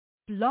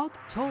Blog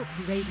Talk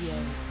Radio.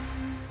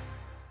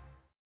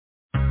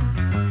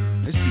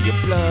 Is he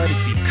a blood? Is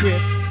he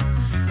Crip?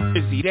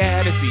 Is he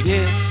that? Is he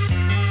this?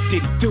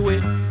 Did he do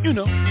it? You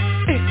know.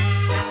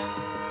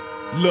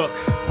 Look,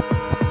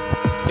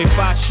 if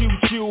I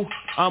shoot you,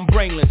 I'm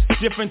brainless.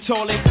 Different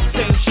toilet,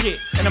 same shit.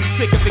 And I'm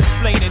sick of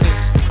explaining this.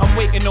 I'm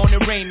waiting on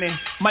the raiment.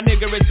 My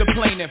nigga is the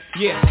plaintiff.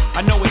 Yeah,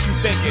 I know what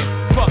you thinking.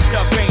 Fucked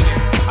up, ain't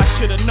it? I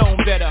should've known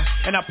better,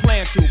 and I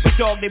plan to. But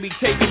dog, they be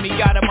taking me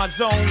out of my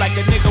zone like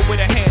a nigga with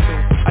a handle.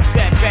 I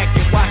sat back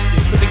and watched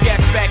it. Put the gas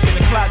back in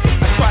the closet.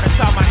 I try to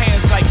tie my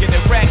hands like an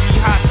Iraqi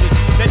hostage.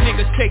 That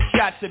niggas take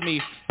shots at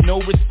me.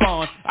 No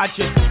response. I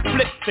just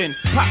flipped and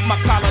pop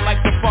my collar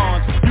like the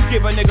fawns. You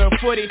give a nigga a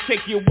foot, it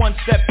take you one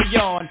step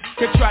beyond.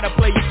 Could try to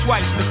play you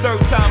twice, the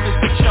third time is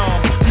the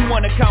charm. You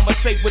wanna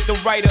conversate with the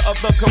writer of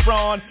the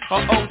Quran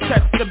or Old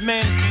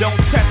Testament? Don't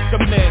test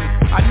the men.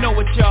 I know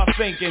what y'all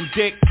thinking,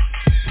 dick.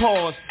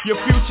 Pause, your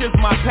future's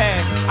my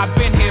past. I've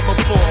been here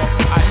before.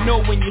 I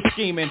know when you're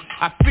scheming,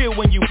 I feel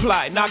when you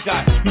plotting. I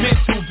got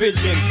mental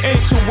vision,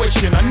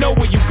 intuition. I know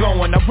where you're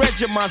going. I read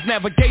your mind's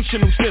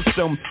navigational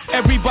system.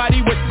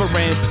 Everybody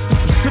whispering,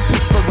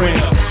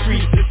 whispering.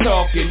 Streets is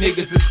talking,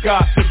 niggas is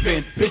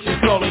gossiping.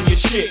 Bitches all in your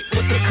shit.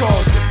 What's the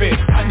cause of it?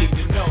 I need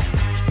to know.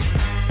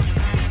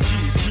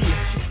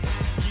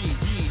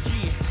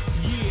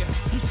 Yeah.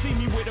 You see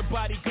me with a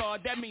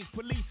bodyguard, that means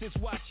police is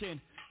watching.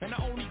 And I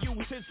only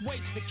use his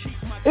weight to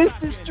keep my It's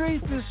the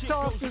Streets is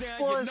Talk, the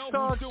sports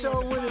talk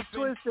show with a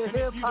twist of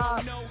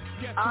hip-hop.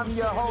 I'm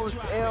your host,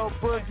 L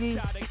Boogie.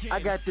 I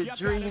got the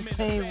Dream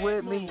Team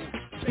with me.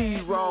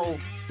 T-Roll,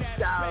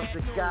 Styles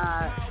the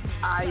Guy,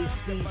 ICE,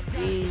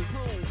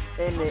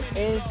 and the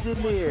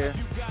engineer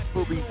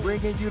who'll be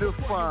bringing you the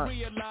fun,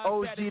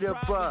 OG the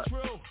Buck.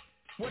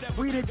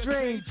 We the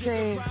Dream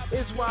Team.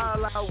 It's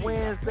Wild Out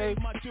Wednesday.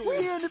 We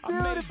in the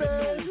building,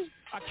 baby.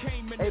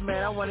 Hey,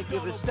 man, I want to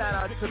give a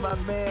shout-out to my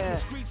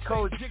man,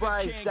 Coach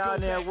Bryce,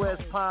 down there in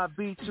West Palm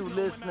Beach, who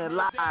listening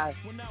live.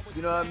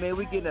 You know what I mean?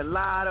 We getting a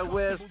lot of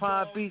West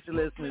Palm Beach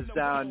listeners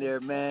down there,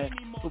 man,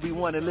 who be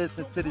wanting to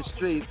listen to the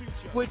streets.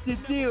 What's the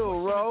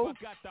deal, Ro?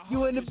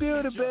 You in the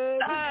building, baby?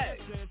 Hey,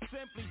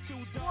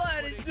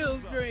 what is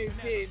do, Dream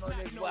Team, on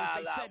this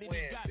Wild Out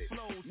Wednesday?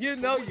 You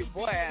know your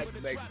boy has to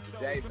make it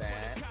today,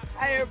 man.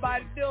 How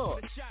everybody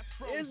doing?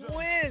 It's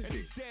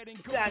Wednesday.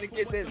 Trying to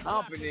get this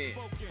humping in.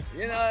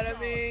 You know what I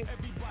mean?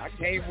 I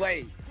can't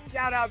wait.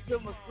 Shout out to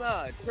my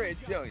son, Trent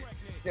Jr.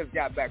 Just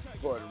got back from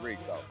Puerto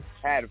Rico.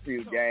 Had a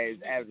few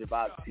games, averaged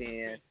about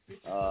 10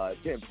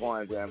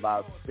 points and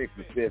about 6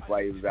 assists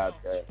while he was out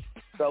there.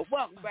 So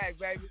welcome back,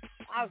 baby.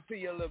 I'll see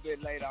you a little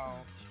bit later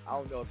on. I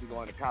don't know if you're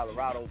going to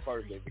Colorado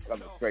first or if you're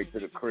coming straight to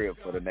the crib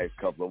for the next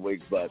couple of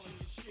weeks, but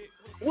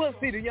we'll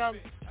see the young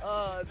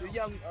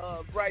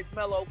Bryce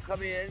Mello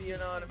come in, you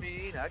know what I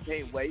mean? I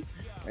can't wait.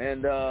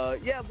 And,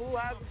 yeah, boo,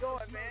 how's it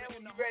going, man?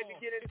 When you ready to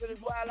get into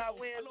this Wild Out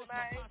Wednesday,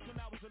 man?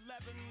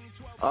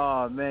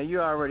 Oh, man, you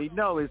already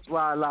know it's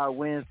Wild Out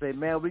Wednesday,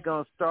 man. We're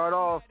going to start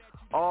off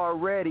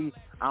already.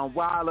 I'm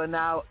wilding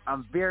out.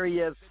 I'm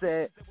very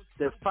upset.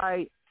 The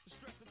fight,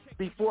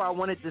 before I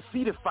wanted to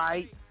see the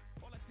fight,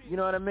 you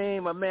know what I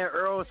mean? My man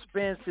Earl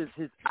Spence,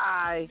 his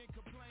eye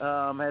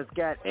has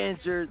got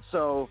injured,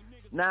 so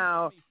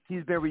now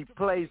he's been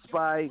replaced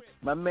by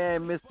my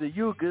man, Mr.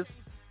 Yukas,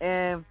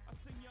 and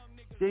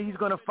he's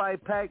going to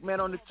fight Pac-Man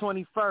on the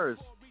 21st.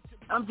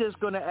 I'm just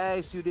going to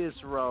ask you this,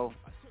 Ro.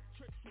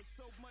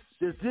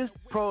 Does this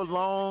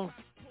prolong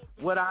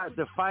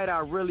the fight I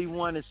really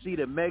want to see,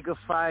 the mega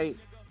fight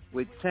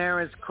with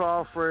Terrence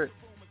Crawford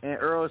and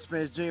Earl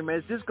Spence Jr.?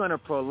 Is this going to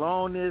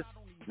prolong this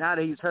now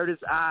that he's hurt his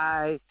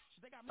eye?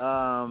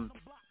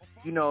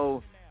 You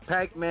know,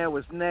 Pac-Man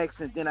was next,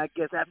 and then I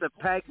guess after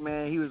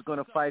Pac-Man, he was going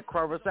to fight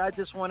Crawford. So I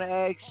just want to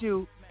ask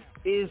you,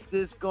 is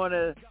this going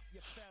to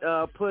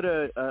put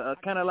a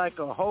kind of like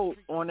a halt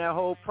on that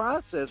whole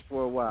process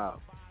for a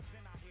while?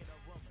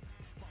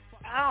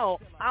 I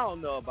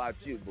don't know about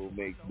you, Boo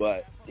Meek,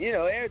 but, you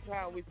know, every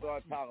time we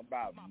start talking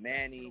about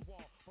Manny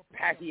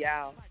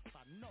Pacquiao,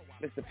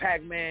 Mr.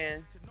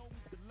 Pac-Man,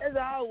 there's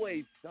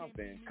always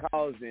something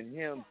causing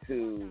him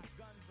to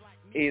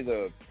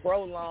either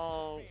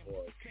prolong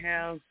or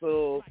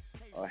cancel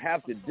or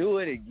have to do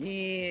it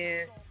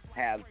again,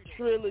 have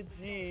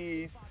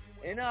trilogies,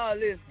 and all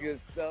this good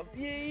stuff.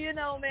 You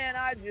know, man,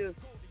 I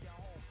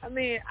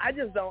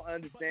just don't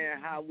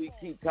understand how we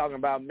keep talking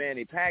about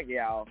Manny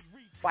Pacquiao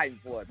fighting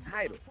for a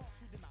title.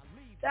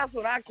 That's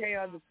what I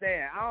can't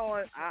understand.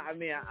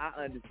 I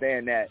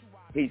understand that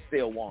he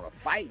still want to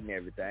fight and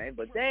everything,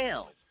 but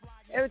damn,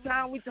 every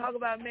time we talk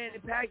about Manny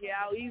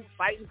Pacquiao, he's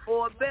fighting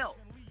for a belt.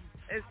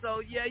 And so,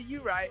 yeah,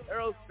 you're right.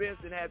 Earl Spence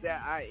had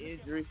that eye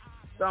injury.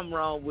 Something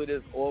wrong with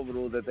his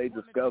orbital that they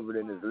discovered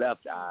in his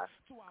left eye.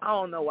 I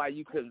don't know why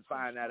you couldn't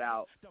find that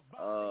out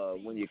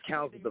when you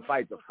canceled the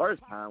fight the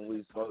first time. We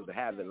were supposed to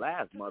have it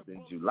last month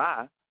in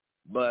July.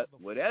 But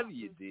whatever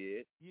you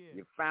did,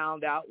 you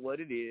found out what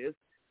it is.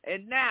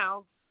 And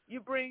now you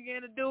bring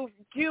in a dude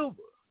from Cuba,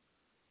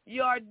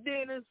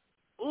 Dennis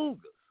Ugas.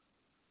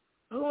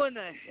 Who in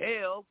the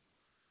hell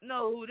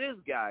know who this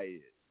guy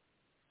is?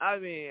 I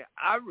mean,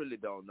 I really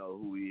don't know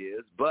who he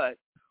is, but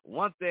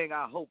one thing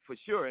I hope for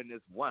sure in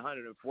this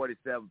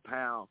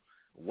 147-pound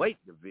weight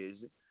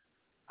division,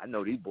 I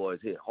know these boys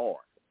hit hard,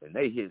 and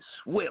they hit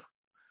swift.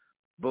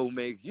 Boom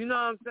Mix, you know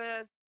what I'm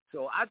saying?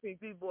 So I think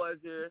these boys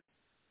here,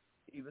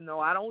 even though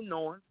I don't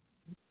know him,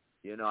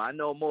 you know, I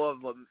know more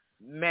of a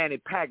Manny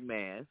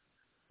Pac-Man,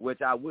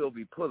 which I will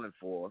be pulling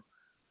for.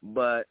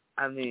 But,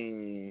 I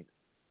mean,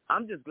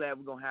 I'm just glad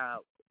we're going to have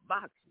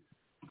boxers.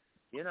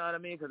 You know what I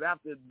mean? Because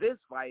after this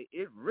fight,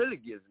 it really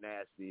gets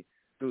nasty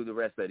through the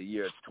rest of the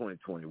year of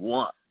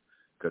 2021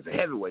 because the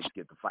heavyweights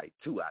get to fight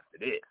too after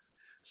this.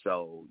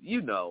 So,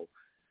 you know,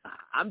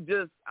 I'm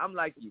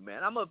like you,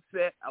 man. I'm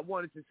upset. I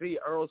wanted to see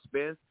Errol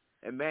Spence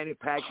and Manny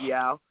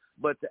Pacquiao.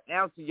 But to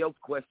answer your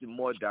question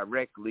more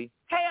directly,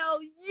 hell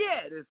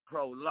yeah, this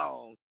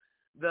prolongs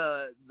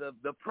the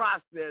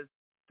process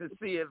to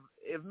see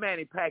if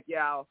Manny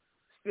Pacquiao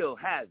still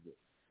has it.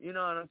 You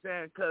know what I'm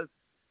saying? Because,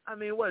 I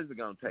mean, what is it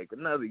going to take?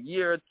 Another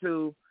year or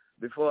two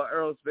before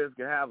Errol Spence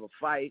can have a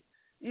fight?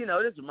 You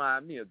know, this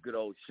reminds me of good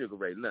old Sugar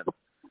Ray Leonard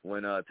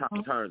when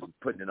Tom Turner was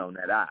putting it on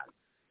that eye.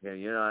 And,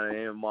 you know what I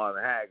mean?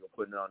 Marlon Hagler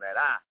putting it on that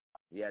eye.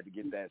 He had to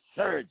get that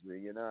surgery,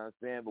 you know what I'm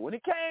saying? But when he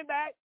came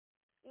back,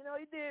 you know,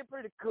 he did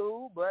pretty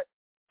cool, but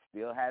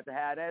still had to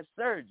have that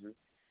surgery.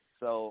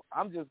 So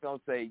I'm just going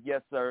to say,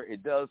 yes, sir,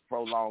 it does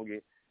prolong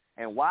it.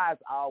 And why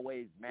it's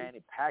always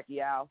Manny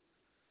Pacquiao,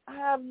 I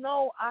have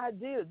no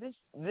idea. This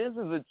is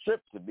a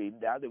trip to me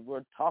now that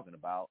we're talking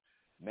about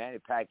Manny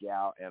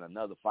Pacquiao and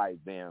another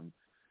fight being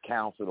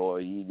canceled or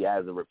he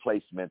has a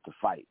replacement to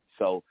fight.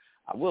 So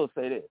I will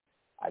say this.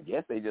 I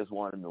guess they just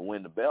want him to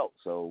win the belt,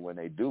 so when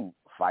they do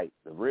fight,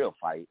 the real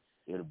fight,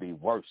 it'll be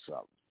worth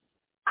something.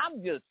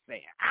 I'm just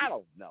saying. I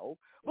don't know.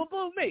 But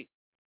boo me.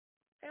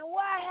 And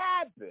what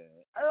happened?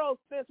 Errol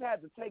Spence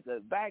had to take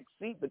a back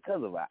seat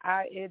because of an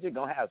eye injury,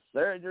 going to have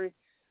surgery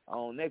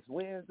on next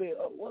Wednesday.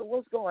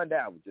 What's going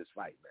down with this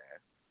fight,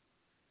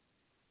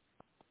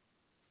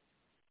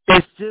 man?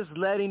 It's just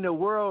letting the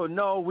world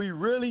know we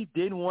really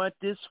didn't want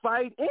this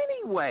fight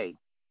anyway.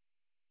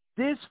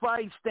 This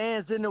fight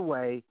stands in the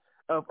way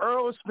of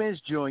Errol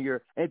Spence Jr.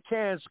 and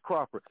Terrence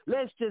Crawford.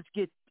 Let's just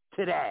get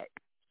to that.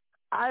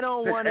 I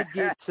don't want to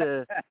get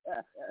to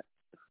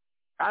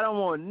 – I don't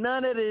want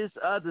none of this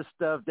other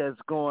stuff that's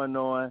going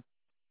on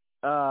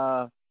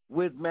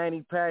with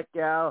Manny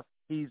Pacquiao.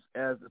 He's,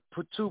 as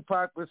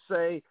Tupac would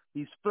say,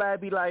 he's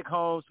flabby like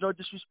Holmes. No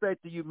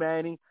disrespect to you,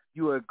 Manny.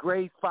 You're a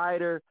great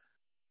fighter,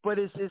 but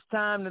it's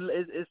time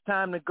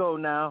to go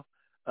now.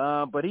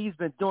 But he's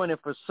been doing it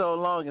for so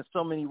long in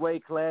so many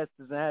weight classes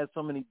and has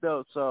so many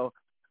belts. So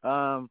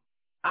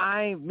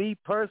me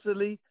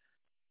personally,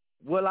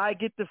 will I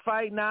get the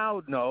fight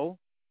now? No.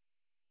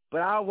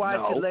 But I'll watch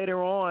it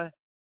later on.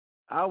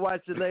 I'll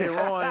watch it later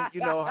on,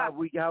 you know, how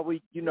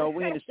we you know,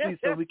 we in the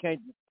streets so we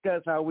can't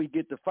discuss how we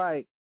get the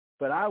fight.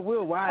 But I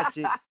will watch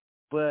it.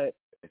 But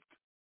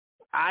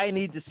I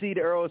need to see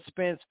the Errol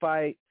Spence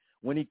fight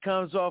when he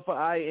comes off an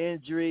eye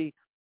injury.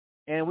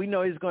 And we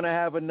know he's going to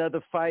have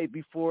another fight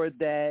before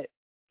that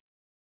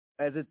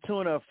as a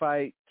tune-up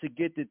fight to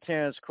get to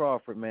Terrence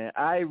Crawford, man.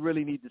 I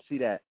really need to see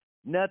that.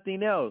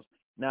 Nothing else.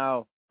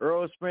 Now,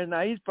 Errol Spence,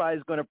 now he's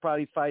probably going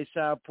to fight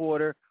Sean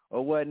Porter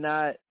or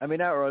whatnot. I mean,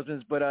 not Errol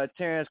Spence, but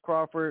Terrence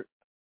Crawford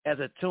as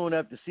a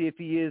tune-up to see if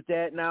he is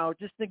that. Now,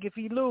 just think if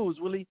he lose,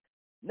 will he?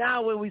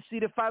 Now when we see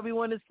the fight we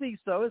want to see,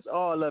 so it's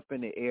all up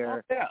in the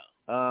air. Oh,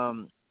 yeah.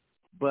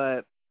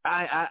 But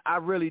I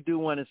really do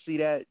want to see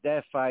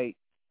that fight.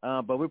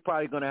 But we're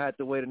probably going to have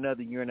to wait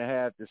another year and a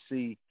half to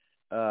see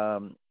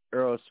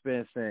Errol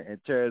Spence and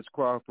Terrence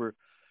Crawford.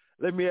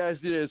 Let me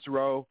ask you this,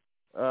 Ro.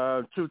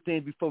 Two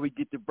things before we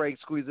get the break,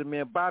 squeeze them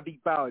in. Bobby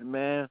Bowden,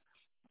 man,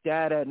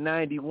 died at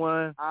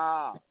 91.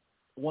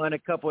 Won a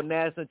couple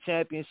national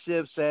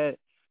championships at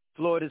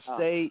Florida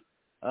State.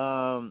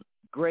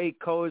 Great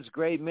coach,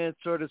 great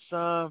mentor to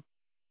some.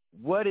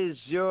 What is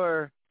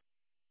your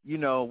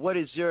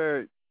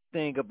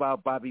thing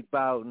about Bobby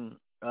Bowden,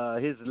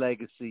 his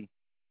legacy?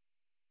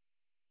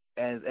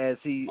 As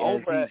he's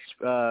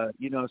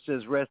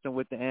says resting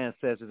with the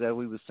ancestors, that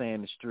we were saying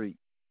in the street.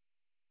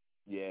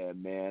 Yeah,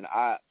 man.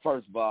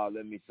 First of all,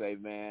 let me say,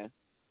 man,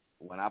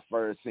 when I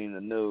first seen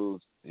the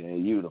news,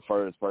 you were the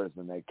first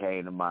person that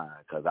came to mind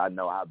because I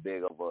know how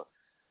big of a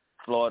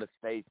Florida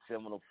State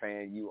Seminole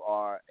fan you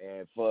are.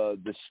 And for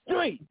the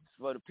streets,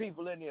 for the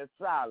people in the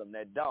asylum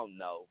that don't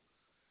know,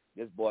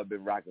 this boy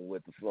been rocking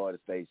with the Florida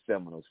State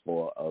Seminoles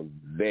for a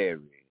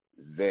very,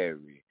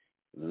 very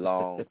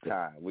long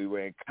time. We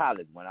were in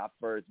college when I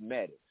first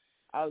met him.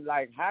 I was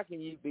like, how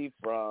can you be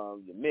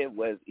from the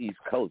Midwest East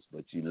Coast,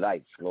 but you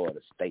like Florida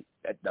State?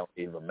 That don't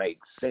even make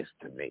sense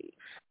to me.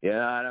 You know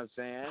what I'm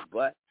saying?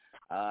 But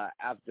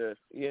after,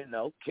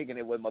 kicking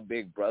it with my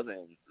big brother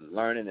and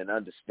learning and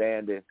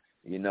understanding,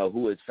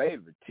 who his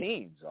favorite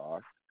teams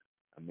are,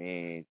 I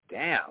mean,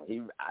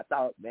 damn, I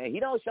thought, man, he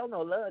don't show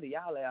no love to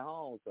y'all at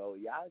home, so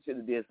y'all should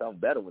have did something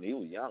better when he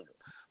was younger.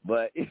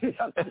 But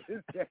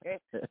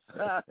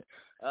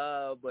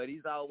but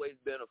he's always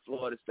been a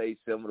Florida State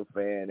Seminole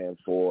fan, and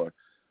for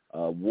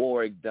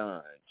Warwick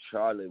Dunn,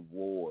 Charlie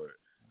Ward,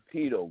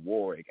 Peter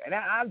Warwick. And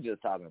I'm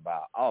just talking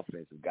about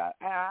offensive guys.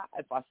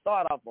 If I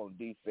start off on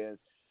defense,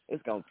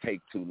 it's going to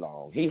take too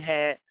long. He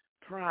had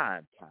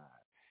prime time.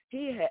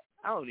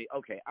 I'm going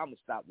to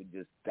stop with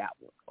just that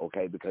one,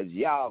 okay, because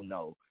y'all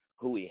know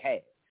who he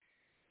had.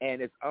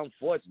 And it's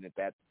unfortunate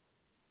that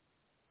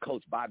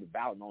Coach Bobby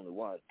Bowden only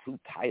won 2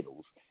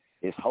 titles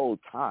his whole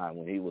time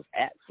when he was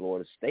at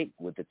Florida State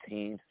with the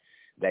teams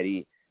that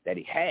he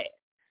had.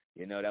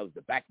 You know, that was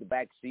the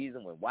back-to-back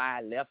season when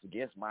Wyatt left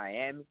against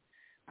Miami.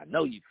 I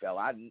know you fell.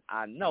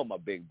 I know my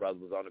big brother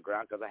was on the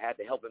ground because I had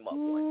to help him up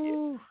one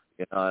year.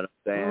 You know what I'm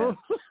saying?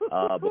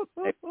 But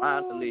they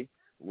finally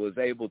was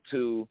able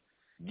to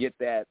get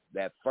that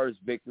first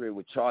victory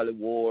with Charlie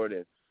Ward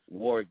and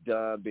Warwick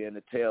Dunn being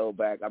the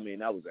tailback. I mean,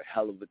 that was a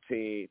hell of a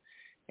team,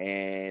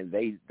 and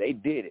they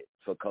did it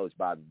for Coach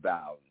Bobby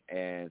Bowden.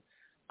 And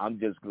I'm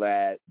just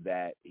glad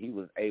that he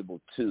was able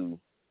to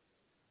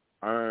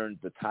earn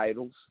the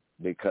titles,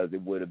 because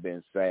it would have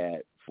been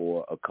sad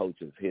for a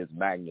coach of his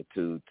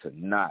magnitude to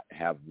not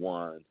have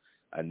won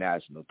a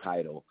national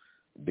title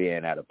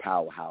being at a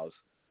powerhouse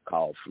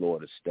called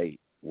Florida State,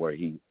 where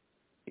he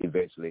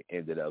eventually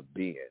ended up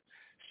being.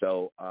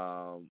 So,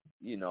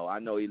 you know, I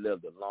know he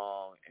lived a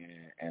long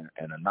and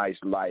a nice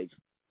life.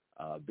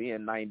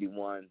 Being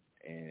 91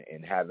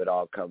 and have it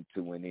all come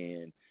to an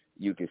end,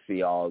 you can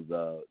see all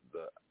the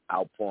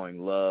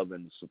outpouring love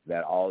and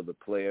that all the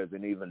players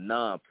and even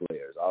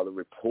non-players, all the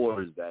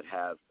reporters that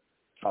have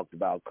talked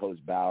about Coach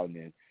Bowden.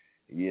 And,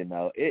 you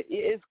know,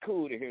 it's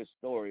cool to hear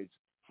stories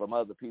from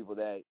other people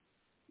that,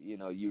 you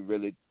know, you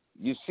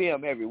see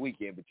them every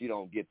weekend, but you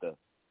don't get the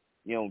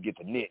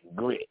knit and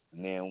grit.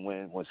 And then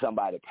when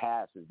somebody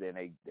passes, then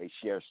they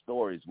share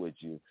stories with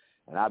you.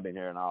 And I've been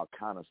hearing all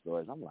kind of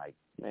stories. I'm like,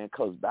 man,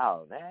 Coach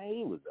Bowden, man,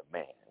 he was a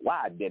man.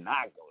 Why didn't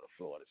I go to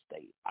Florida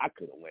State? I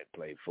could have went and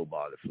played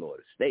football at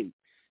Florida State.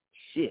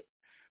 Shit.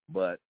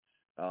 But,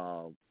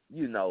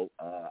 you know,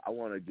 I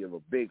want to give a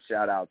big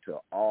shout-out to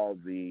all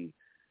the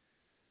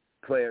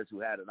players who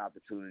had an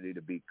opportunity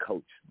to be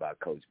coached by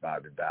Coach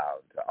Bobby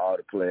Bowden, to all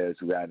the players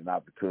who had an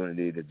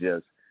opportunity to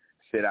just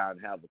sit down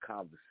and have a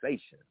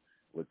conversation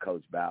with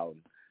Coach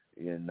Bowden.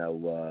 You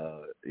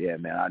know, yeah,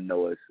 man, I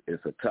know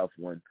it's a tough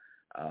one.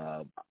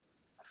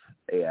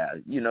 Yeah,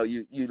 you know,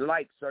 you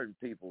like certain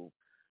people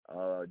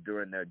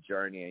during their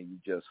journey, and you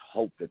just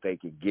hope that they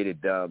can get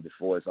it done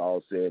before it's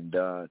all said and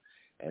done.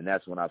 And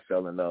that's when I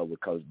fell in love with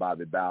Coach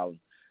Bobby Bowden,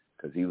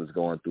 because he was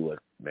going through it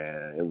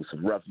was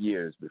some rough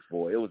years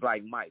before. It was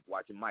like Mike,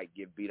 watching Mike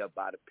get beat up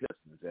by the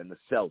Pistons and the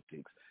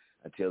Celtics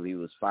until he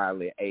was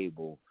finally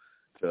able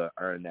to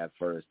earn that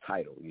first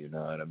title, you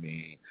know what I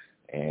mean?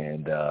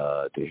 And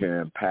to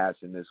hear him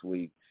passing this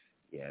week,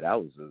 yeah, that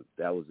was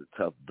a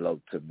tough blow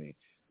to me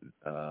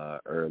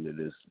early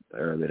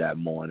that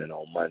morning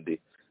on Monday.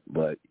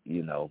 But,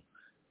 you know,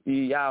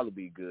 y'all will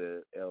be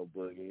good, El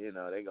Boogie. You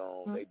know, they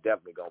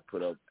definitely gonna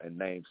put up and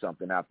name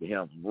something after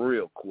him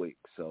real quick.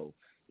 So,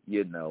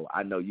 you know,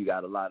 I know you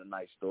got a lot of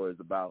nice stories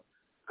about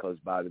Coach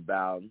Bobby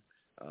Bowden.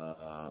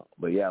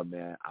 But yeah,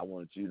 man, I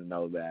want you to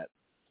know that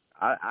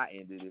I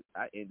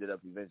ended up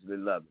eventually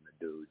loving the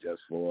dude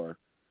just for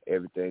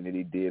everything that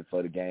he did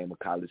for the game of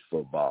college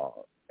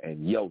football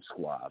and your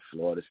squad,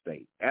 Florida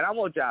State. And I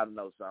want y'all to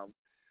know something.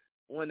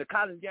 When the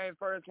college game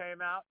first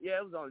came out, yeah,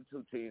 it was only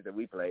 2 teams that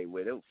we played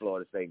with. It was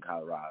Florida State and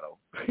Colorado.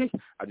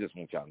 I just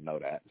want y'all to know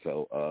that.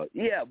 So,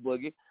 yeah,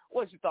 Boogie,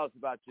 what's your thoughts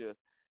about your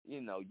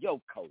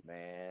coach,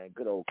 man?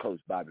 Good old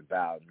Coach Bobby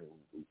Bowden,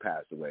 who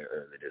passed away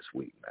early this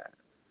week,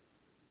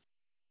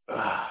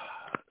 man.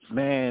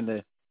 Man,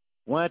 the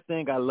one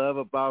thing I love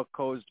about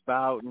Coach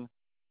Bowden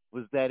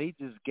was that he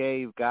just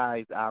gave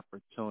guys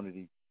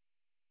opportunity.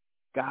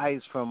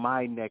 Guys from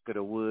our neck of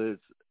the woods,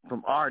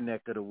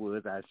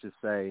 I should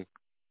say,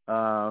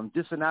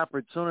 just an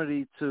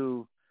opportunity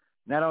to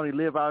not only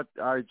live out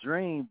our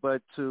dream,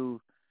 but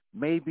to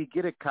maybe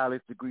get a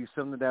college degree,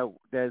 something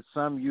that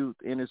some youth,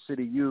 inner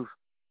city youth,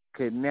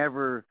 could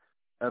never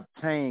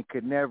obtain,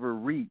 could never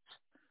reach.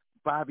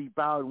 Bobby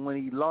Bowden, when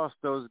he lost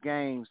those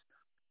games,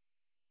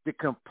 the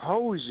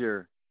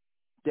composure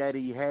that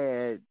he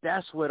had,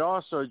 that's what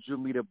also drew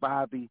me to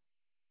Bobby.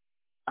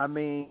 I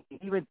mean,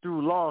 even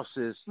through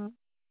losses,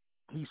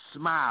 he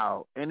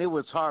smiled, and it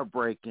was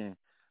heartbreaking.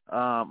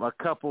 A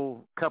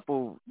couple,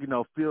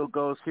 field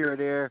goals here or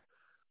there.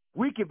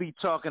 We could be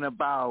talking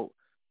about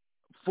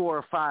 4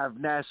 or 5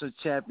 national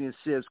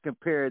championships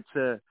compared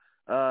to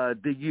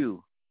the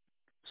U.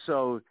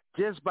 So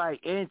just by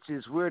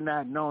inches, we're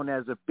not known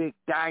as a big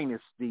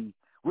dynasty.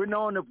 We're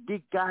known to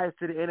get guys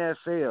to the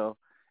NFL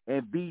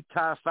and be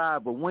top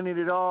 5, but winning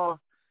it all,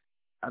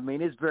 I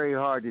mean, it's very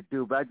hard to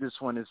do. But I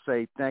just want to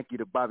say thank you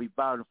to Bobby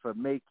Bowden for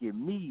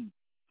making me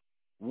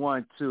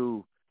want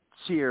to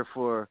cheer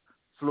for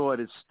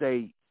Florida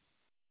State,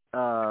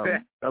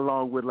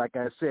 along with, like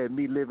I said,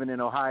 me living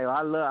in Ohio.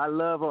 I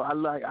love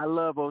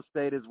O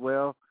State as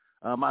well.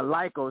 I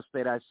like O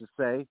State, I should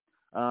say,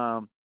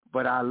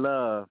 but I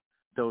love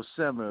those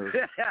Seminoles.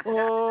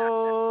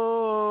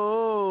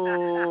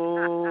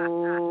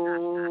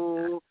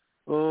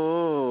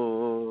 Oh.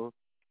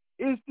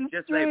 It's the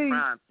just streets. say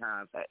prime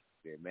time,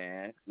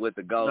 man, with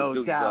the gold, No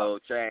Dookie doubt.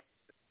 gold chain,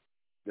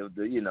 the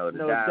No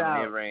diamond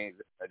doubt. earrings,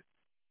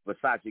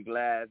 Versace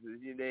glasses.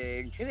 You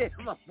know,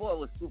 my boy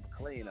was super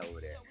clean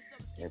over there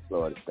in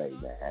Florida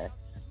State, man.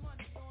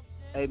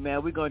 Hey,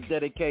 man, we're going to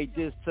dedicate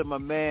this to my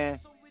man,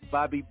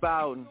 Bobby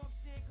Bowden,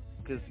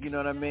 because, you know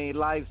what I mean,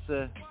 life's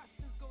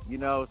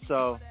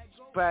so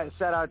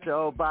shout out to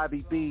old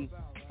Bobby B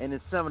and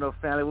the Seminole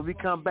family. When we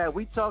come back,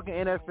 we talking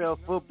NFL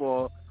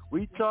football.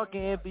 We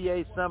talking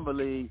NBA Summer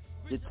League.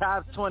 The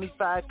top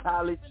 25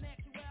 college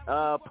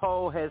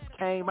poll has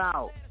came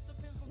out.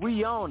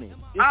 We own it.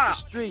 It's the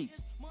streets.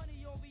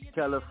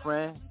 Tell a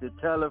friend to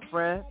tell a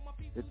friend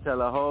to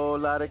tell a whole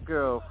lot of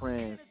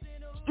girlfriends.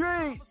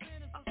 Streets!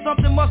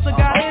 Something must have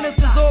got in us,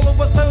 as all of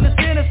us turn to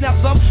sinners. Now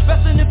some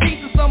resting in peace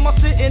and some are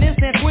sitting in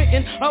San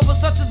Quentin. Others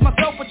such as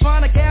myself are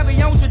trying to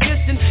carry on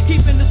tradition,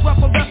 keeping this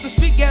weapon rest and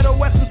speak ghetto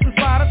essence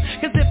inside us,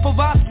 cause it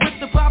provides with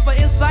the proper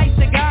insights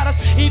that guide us.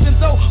 Even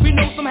though we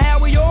know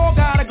somehow we all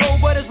gotta go,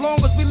 but as long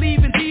as we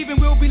leaving,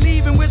 we'll be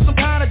leaving with some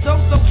kind of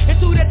dope. So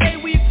into that day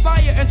we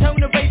expire and turn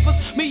to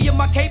vapors. Me and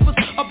my capers,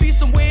 I'll be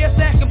somewhere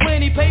stacking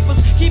plenty papers,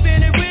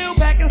 keeping it real,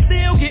 packing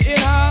still getting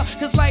high,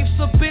 cause life's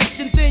a bitch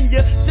and then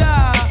you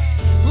die.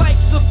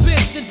 Life's a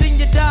bitch and then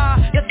you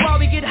die. That's why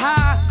we get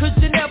high, cause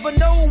you never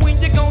know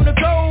when you're gonna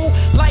go.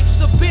 Life's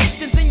a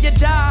bitch and then you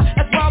die.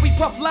 That's why we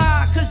puff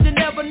lie, cause you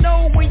never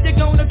know when you're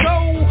gonna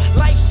go.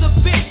 Life's a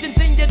bitch and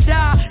then you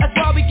die. That's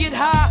why we get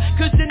high,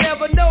 cause you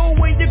never know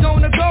when you're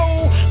gonna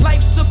go.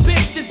 Life's a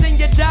bitch and then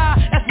you die.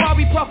 That's why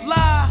we puff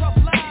lie.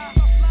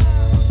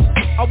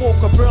 I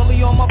woke up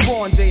early on my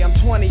born day, I'm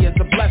 20, it's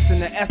a blessing.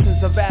 The essence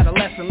of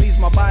adolescence leaves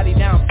my body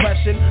now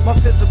freshened. My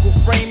physical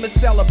frame is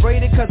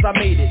celebrated cause I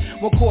made it.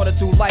 1/4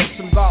 through life,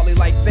 some godly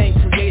like thing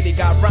created.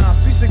 Got rhymes,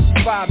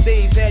 365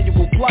 days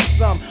annual plus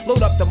some.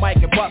 Load up the mic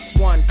and bust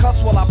one, cuss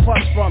while I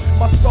push from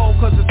my skull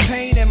cause it's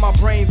pain in my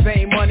brain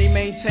vein. Money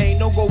maintained,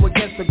 no go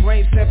against the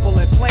grain, simple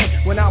and plain.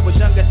 When I was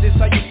younger, this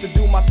I used to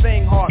do my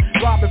thing hard.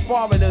 Robbing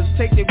foreigners,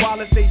 take their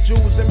wallets, they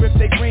jewels and rip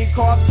their green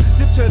cards.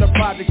 Dip to the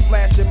project,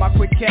 flashing my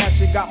quick cash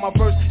and got my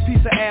first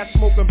piece of ass,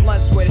 smoking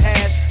blunts with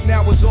hash.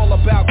 Now it's all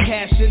about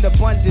cash in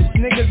abundance.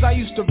 Niggas I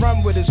used to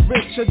run with is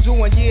rich, are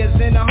doing years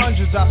in the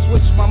hundreds. I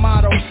switched my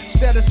motto.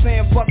 Instead of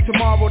saying fuck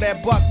tomorrow,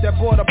 that buck that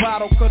bought a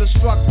bottle could've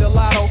struck the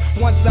lotto.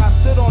 Once I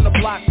stood on the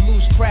block,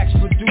 loose cracks,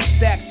 produce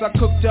stacks. I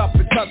cooked up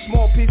and cut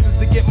small pieces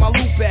to get my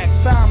loot back.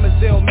 Time is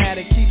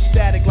illmatic, keep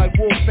static like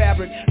wool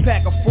fabric.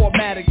 Pack a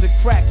 4matic to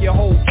crack your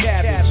whole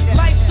cabbage.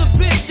 Life's a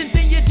bitch and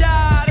then you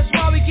die. That's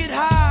why we get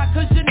high,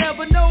 cause you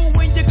never know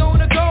when you're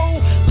gonna go.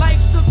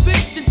 Life's a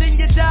bitch and then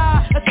you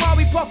die. That's why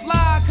we puff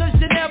lie, cause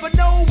you never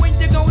know when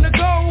you're gonna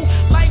go.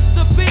 Life's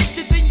a bitch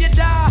and then you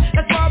die.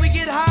 That's why we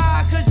get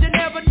high, cause you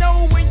never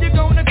know when you're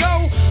gonna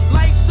go.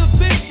 Life's a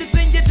bitch and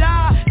then you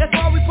die. That's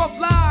why we puff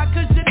lie,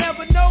 cause you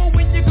never know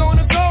when you're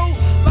gonna go.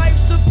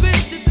 Life's a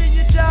bitch and then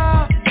you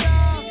die.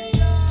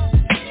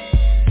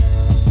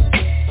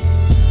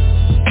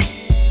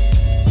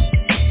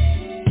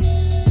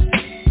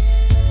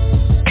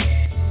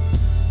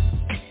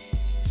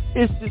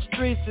 It's the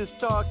Streets is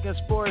Talking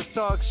Sports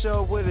Talk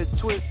Show with a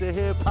twist of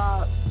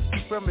hip-hop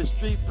from a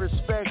street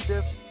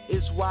perspective.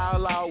 It's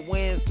Wild Out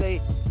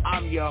Wednesday.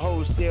 I'm your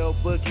host, Dale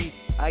Boogie.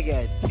 I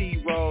got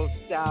T-Roll,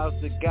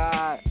 Styles the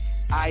God,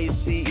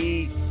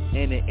 ICE,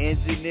 and the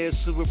engineer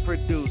super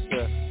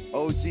producer,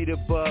 OG the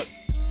Buck,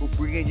 who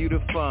bringing you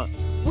the funk.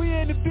 We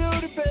in the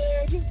building,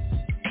 baby.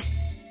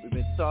 We've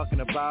been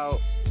talking about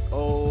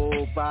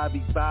old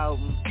Bobby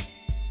Bowden,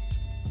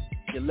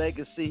 the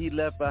legacy he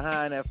left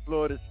behind at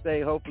Florida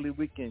State. Hopefully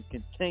we can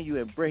continue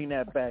and bring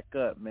that back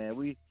up, man.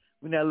 We're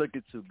not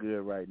looking too good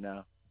right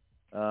now.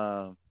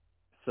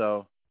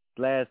 So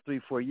last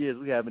 3-4 years,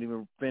 we haven't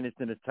even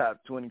finished in the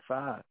top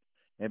 25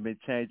 and been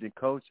changing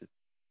coaches.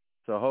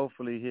 So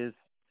hopefully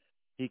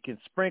he can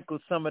sprinkle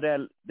some of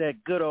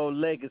that good old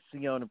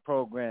legacy on the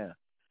program.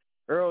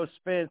 Earl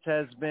Spence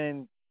has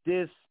been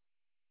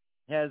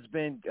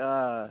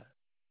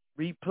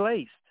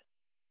replaced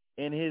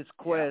in his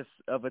quest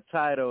of a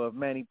title of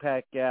Manny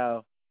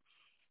Pacquiao.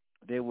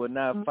 They will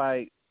not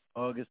fight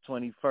August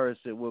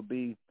 21st. It will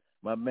be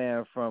my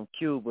man from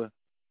Cuba,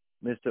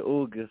 Mr.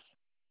 Ugas.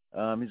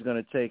 He's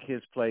going to take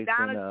his place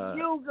on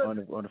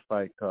the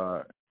fight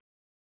card.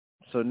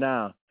 So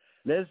now,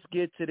 let's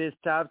get to this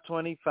top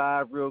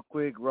 25 real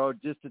quick, Ro.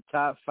 Just the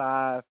top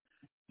 5.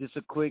 Just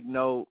a quick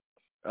note.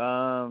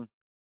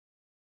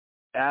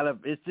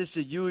 It's just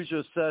the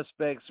usual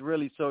suspects,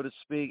 really, so to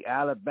speak.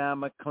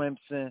 Alabama,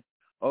 Clemson,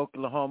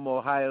 Oklahoma,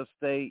 Ohio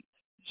State,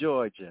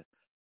 Georgia.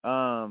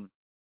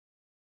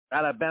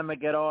 Alabama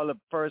got all the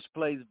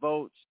first-place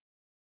votes.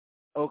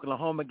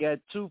 Oklahoma got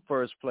 2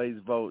 first-place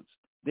votes.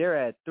 They're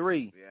at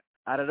 3. Yeah.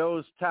 Out of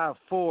those top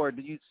 4,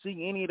 do you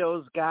see any of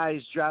those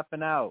guys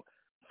dropping out?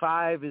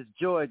 5 is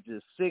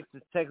Georgia. 6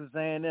 is Texas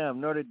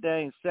A&M. Notre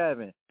Dame,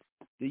 7.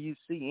 Do you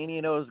see any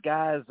of those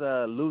guys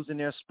losing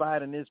their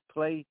spot in this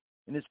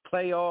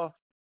playoff?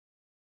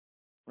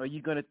 Or are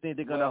you going to think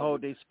they're going to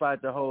hold their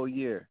spot the whole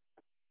year?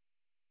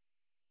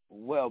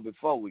 Well,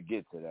 before we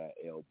get to that,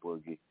 L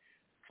Boogie,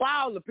 For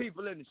all the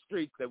people in the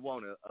streets that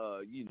want to,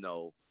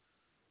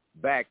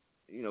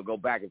 go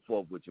back and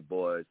forth with your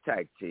boys,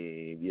 tag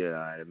team, you know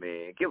what I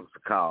mean? Give us a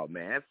call,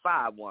 man.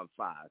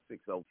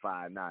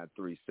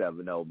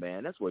 515-605-9370,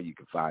 man. That's where you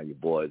can find your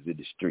boys in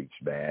the streets,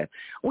 man.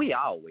 We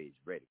always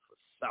ready for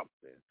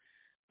something.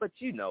 But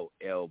you know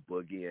L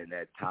Boogie in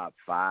that top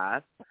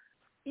 5.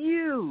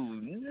 You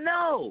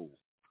know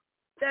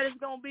that it's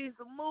going to be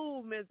some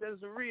movements and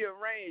some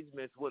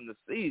rearrangements when the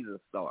season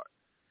starts.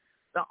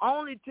 The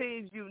only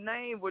teams you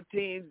named were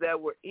teams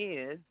that were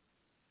in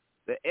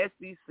the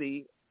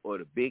SEC or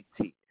the Big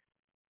Ten.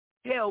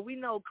 Hell, we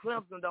know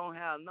Clemson don't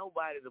have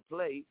nobody to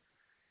play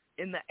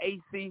in the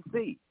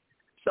ACC.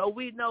 So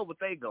we know what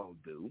they going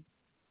to do.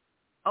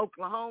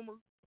 Oklahoma,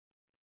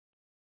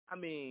 hell,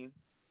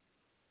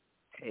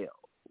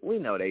 we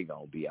know they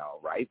going to be all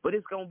right, but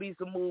it's going to be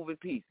some moving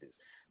pieces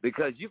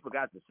because you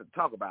forgot to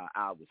talk about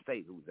Iowa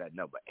State, who was at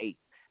number 8.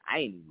 I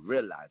didn't even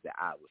realize that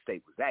Iowa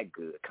State was that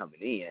good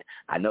coming in.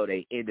 I know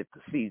they ended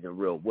the season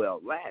real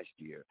well last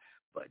year,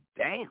 but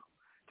damn,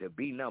 to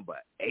be number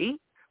 8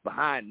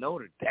 behind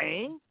Notre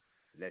Dame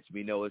lets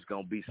me know it's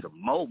going to be some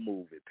more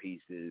moving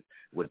pieces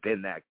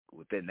within that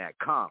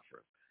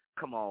conference.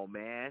 Come on,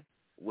 man.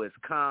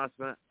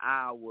 Wisconsin,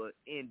 Iowa,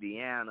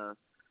 Indiana,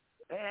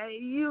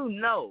 you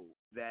know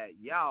that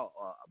y'all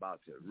are about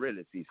to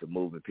really see some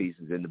moving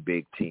pieces in the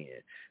Big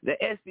Ten. The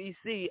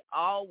SEC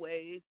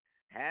always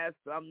has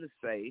something to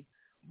say,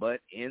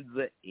 but in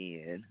the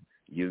end,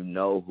 you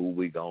know who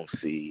we going to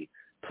see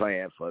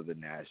playing for the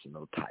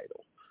national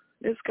title.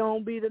 It's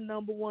going to be the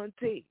number 1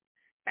 team,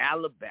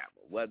 Alabama,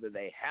 whether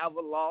they have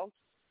a loss,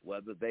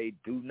 whether they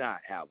do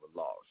not have a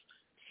loss.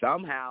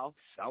 Somehow,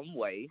 some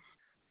way,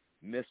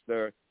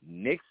 Mr.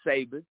 Nick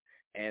Saban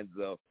and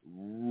the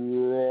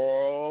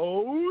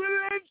Rolling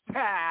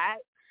Tide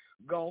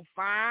going to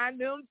find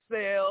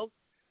themselves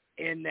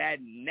in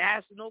that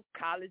national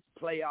college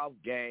playoff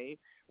game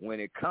when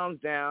it comes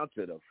down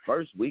to the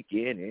first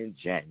weekend in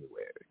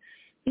January.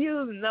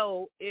 You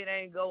know it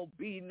ain't going to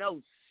be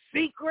no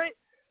secret.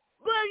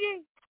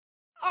 Boogie,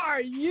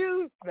 are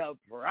you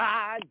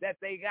surprised that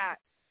they got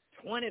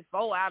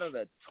 24 out of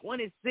the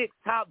 26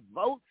 top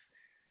votes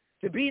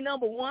to be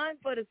number 1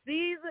 for the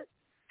season?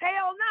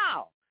 Hell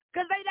no,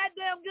 because they that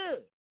damn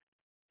good.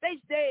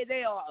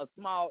 They are a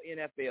small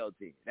NFL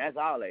team. That's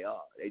all they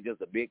are. They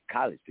just a big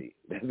college team.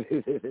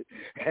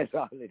 That's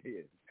all it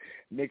is.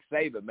 Nick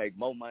Saban make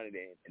more money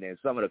than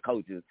some of the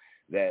coaches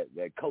that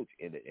coach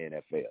in the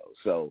NFL.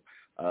 So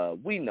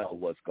we know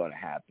what's going to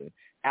happen.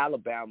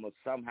 Alabama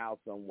somehow,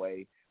 some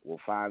way will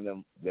find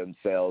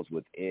themselves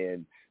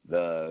within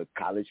the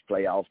college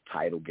playoff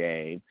title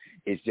game.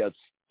 It's just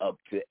up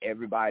to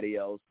everybody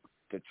else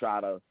to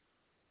try to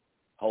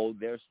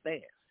hold their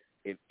stance.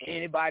 If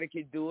anybody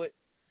can do it,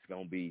 it's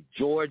going to be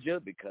Georgia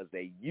because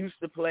they used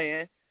to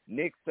playing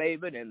Nick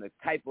Saban and the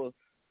type of,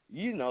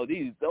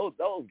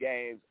 those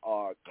games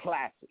are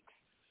classics.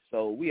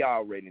 So we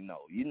already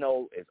know.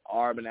 It's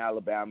Auburn,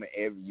 Alabama.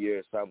 Every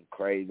year something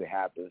crazy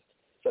happens.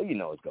 So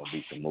it's going to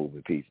be some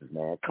moving pieces,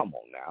 man. Come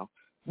on now.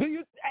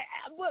 Boogie,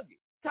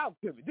 talk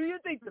to me. Do you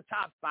think the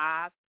top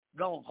 5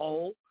 going to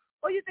hold?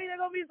 Or you think there's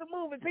going to be some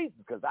moving pieces?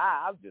 Because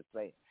I'm just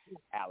saying,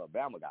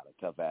 Alabama got a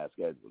tough-ass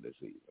schedule this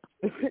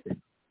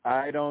season.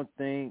 I don't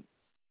think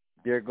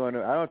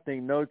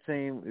no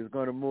team is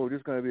going to move. This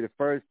is going to be the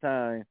first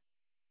time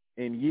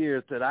in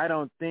years that I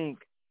don't think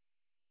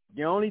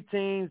the only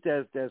teams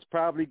that's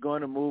probably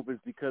going to move is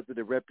because of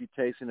the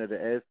reputation of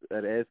the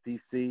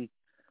SEC,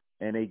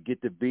 and they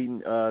get to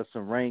beating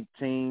some ranked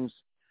teams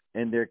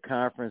in their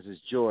conference is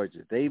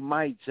Georgia. They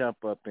might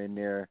jump up in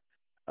there,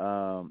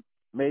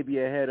 maybe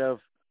ahead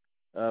of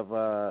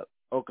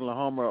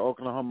Oklahoma, or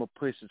Oklahoma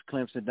pushes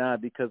Clemson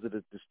down because of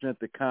the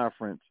strength of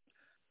conference.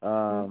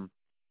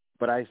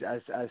 But I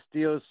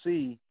still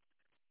see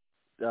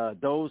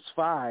those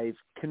 5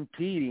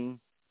 competing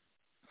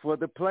for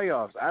the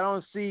playoffs. I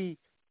don't see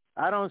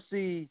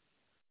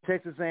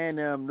Texas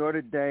A&M,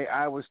 Notre Dame,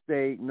 Iowa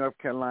State, North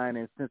Carolina,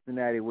 and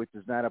Cincinnati, which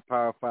is not a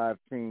Power 5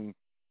 team.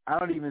 I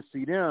don't even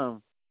see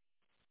them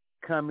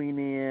coming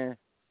in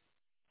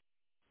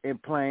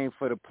and playing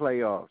for the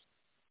playoffs.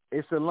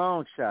 It's a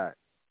long shot,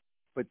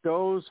 but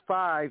those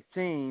 5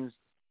 teams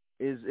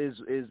is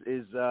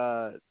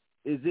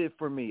it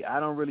for me. I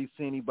don't really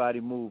see anybody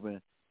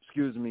moving.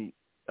 As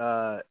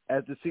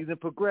the season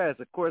progresses.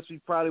 Of course, we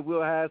probably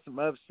will have some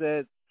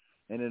upsets,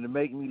 and it'll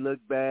make me look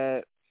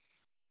bad.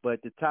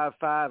 But the top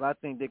 5, I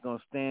think they're gonna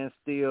stand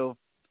still,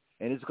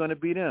 and it's gonna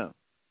be them.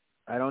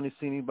 I don't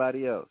see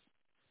anybody else.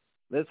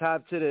 Let's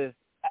hop to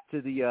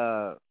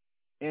the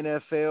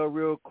NFL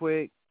real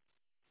quick.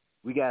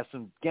 We got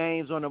some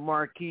games on the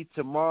marquee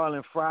tomorrow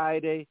and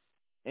Friday.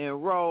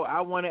 And, Ro,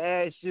 I want to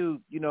ask you,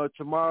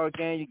 tomorrow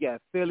game you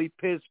got Philly,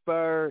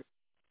 Pittsburgh,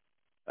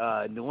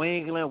 New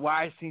England,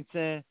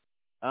 Washington.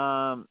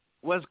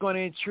 What's going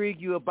to intrigue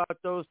you about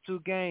those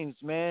 2 games,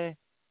 man?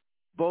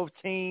 Both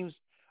teams,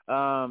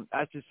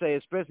 I should say,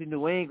 especially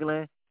New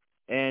England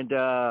and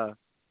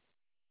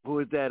who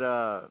is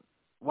that?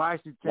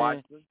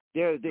 Washington.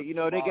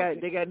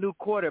 They got new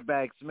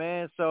quarterbacks,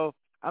 man. So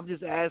I'm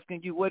just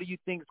asking you, what do you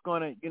think is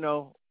going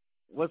to,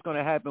 what's going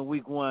to happen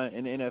week 1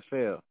 in the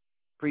NFL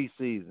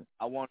preseason?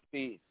 I want to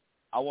see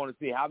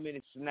how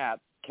many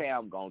snaps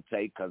Cam going to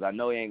take, because I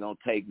know he ain't going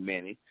to take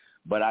many.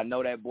 But I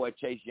know that boy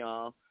Chase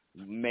Young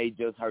may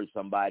just hurt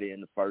somebody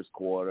in the first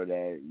quarter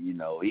that,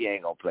 he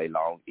ain't going to play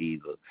long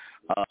either.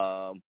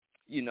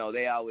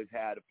 They always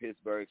had the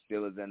Pittsburgh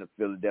Steelers and the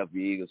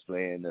Philadelphia Eagles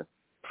playing the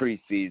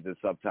preseason.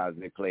 Sometimes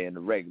they play in the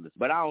regulars.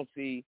 But I don't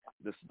see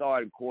the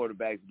starting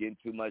quarterbacks getting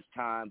too much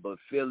time. But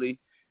Philly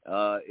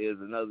is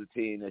another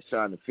team that's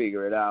trying to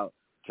figure it out,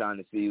 trying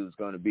to see who's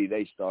going to be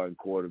their starting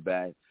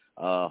quarterback.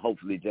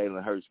 Hopefully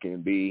Jalen Hurts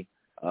can be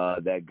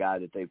that guy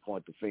that they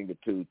point the finger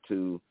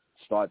to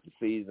start the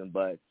season.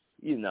 But,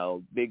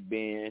 Big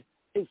Ben,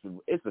 it's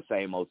the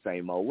same old,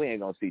 same old. We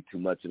ain't going to see too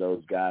much of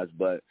those guys,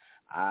 but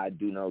I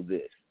do know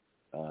this.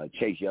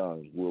 Chase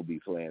Young will be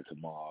playing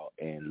tomorrow,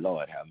 and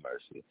Lord have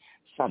mercy,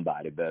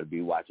 somebody better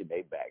be watching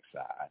their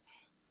backside.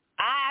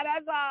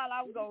 That's all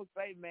I'm going to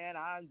say, man.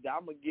 I'm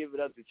going to give it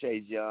up to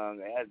Chase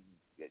Young.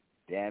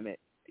 Damn it.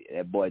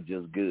 That boy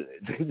just good.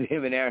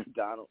 Him and Aaron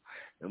Donald,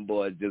 them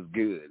boys just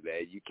good,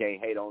 man. You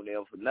can't hate on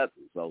them for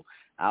nothing. So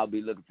I'll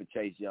be looking for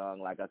Chase Young.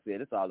 Like I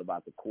said, it's all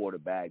about the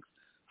quarterbacks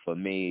for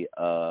me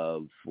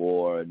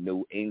for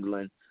New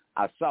England.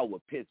 I saw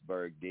what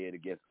Pittsburgh did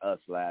against us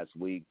last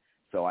week,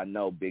 so I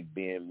know Big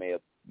Ben may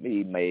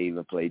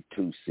even play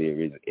 2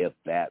 series, if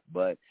that.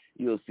 But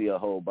you'll see a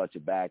whole bunch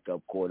of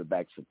backup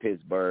quarterbacks for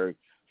Pittsburgh.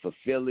 For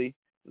Philly,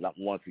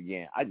 once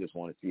again, I just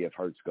want to see if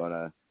Hurts going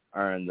to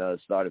earn the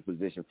starting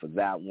position for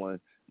that one.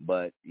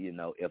 But,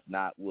 if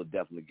not, we'll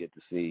definitely get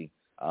to see,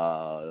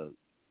 a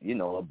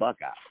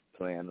Buckeye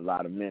playing a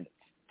lot of minutes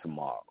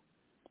tomorrow.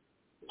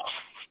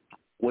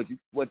 What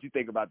you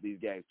think about these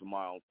games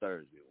tomorrow on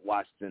Thursday?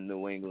 Washington,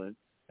 New England,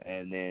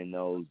 and then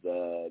those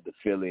the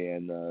Philly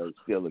and the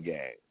Steelers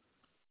game.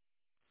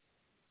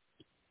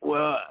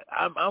 Well,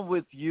 I'm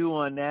with you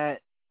on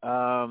that.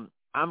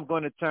 I'm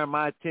going to turn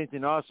my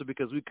attention also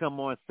because we come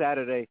on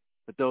Saturday.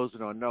 For those who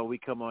don't know, we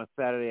come on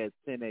Saturday at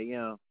 10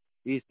 a.m.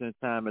 Eastern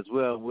time as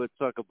well. We'll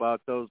talk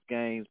about those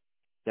games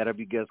that are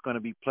going to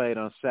be played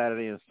on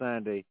Saturday and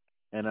Sunday.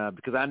 And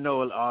because I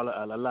know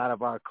a lot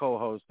of our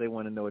co-hosts, they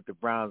want to know what the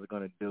Browns are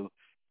going to do,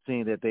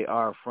 seeing that they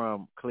are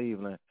from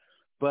Cleveland.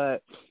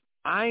 But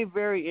I'm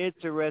very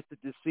interested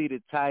to see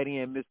the tight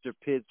end, Mr.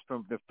 Pitts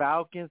from the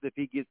Falcons, if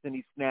he gets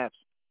any snaps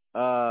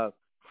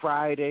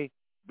Friday.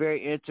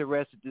 Very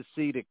interested to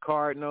see the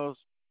Cardinals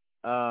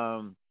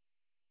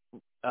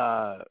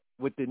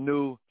with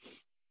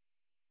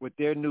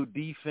their new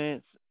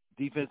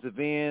defensive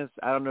ends.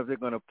 I don't know if they're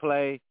going to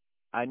play.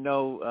 I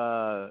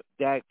know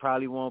Dak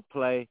probably won't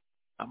play.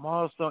 I'm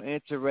also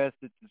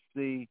interested to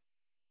see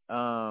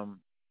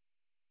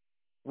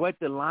what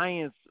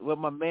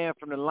my man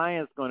from the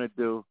Lions going to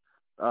do.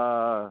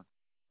 The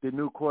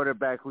new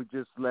quarterback who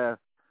just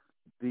left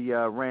the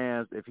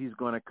Rams, if he's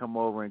going to come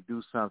over and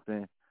do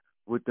something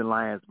with the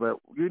Lions. But,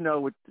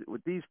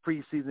 with these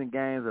preseason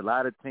games, a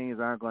lot of teams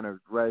aren't going to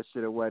rush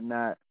it or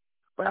whatnot.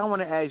 But I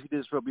want to ask you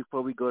this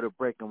before we go to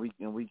break and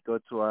we go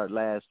to our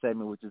last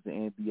segment, which is the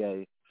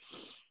NBA.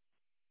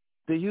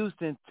 The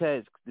Houston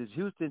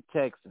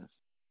Texans,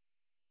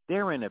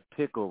 they're in a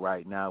pickle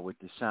right now with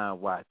Deshaun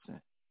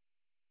Watson.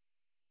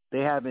 They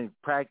haven't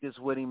practiced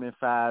with him in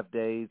 5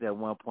 days at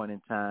one point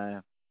in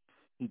time.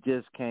 He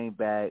just came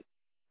back.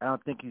 I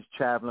don't think he's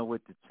traveling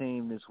with the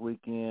team this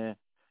weekend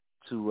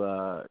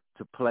to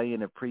play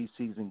in a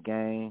preseason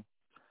game.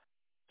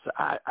 So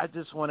I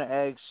just want to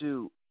ask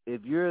you,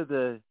 if you're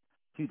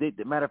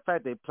matter of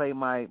fact, they play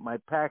my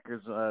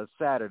Packers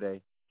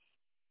Saturday.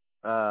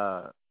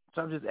 So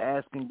I'm just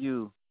asking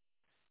you,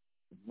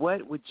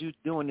 what would you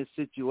do in this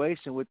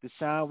situation with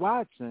Deshaun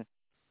Watson,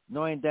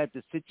 knowing that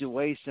the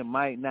situation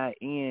might not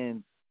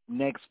end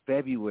next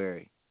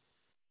February,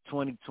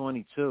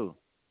 2022?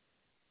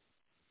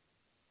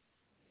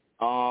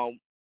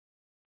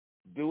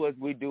 Do as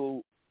we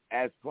do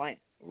as planned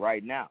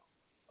right now.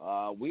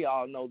 We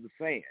all know the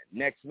saying,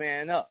 next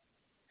man up.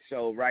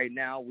 So right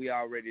now we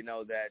already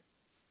know that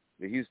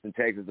the Houston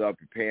Texans are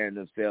preparing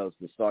themselves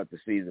to start the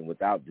season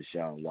without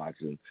Deshaun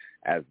Watson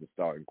as the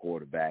starting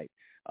quarterback.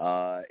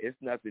 It's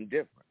nothing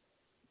different.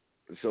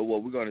 So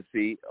what we're going to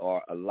see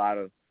are a lot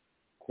of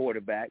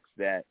quarterbacks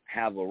that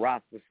have a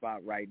roster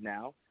spot right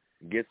now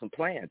get some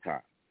playing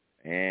time.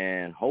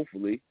 And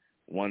hopefully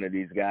one of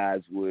these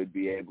guys would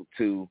be able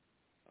to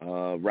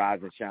rise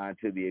and shine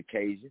to the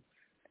occasion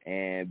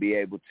and be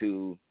able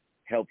to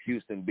help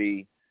Houston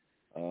be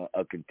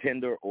a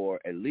contender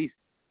or at least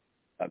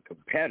a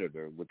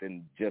competitor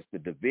within just the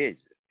division.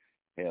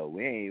 Hell,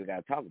 we ain't even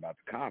got to talk about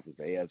the conference.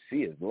 The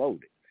AFC is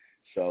loaded.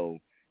 So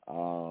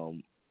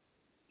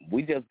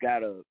we just got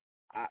to,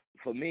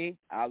 for me,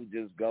 I would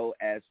just go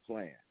as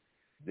planned.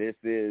 This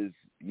is,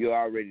 you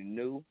already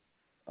knew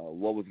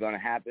what was going to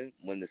happen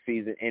when the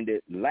season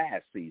ended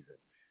last season,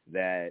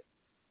 that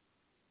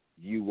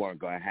you weren't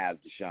going to have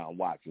Deshaun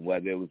Watson,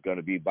 whether it was going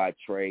to be by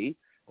trade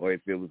or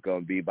if it was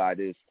going to be by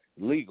this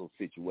legal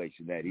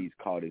situation that he's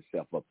caught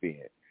himself up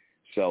in.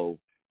 So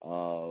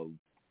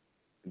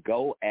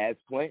go as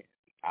planned.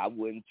 I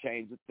wouldn't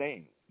change a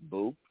thing,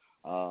 boo.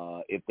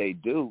 If they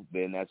do,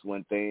 then that's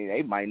one thing.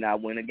 They might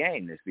not win a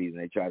game this season.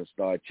 They try to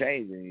start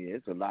changing.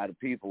 It's a lot of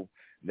people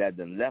that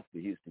done left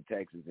the Houston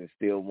Texans and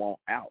still want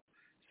out.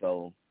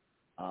 So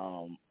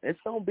it's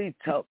going to be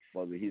tough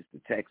for the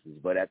Houston Texans.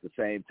 But at the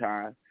same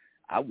time,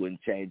 I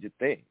wouldn't change a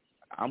thing.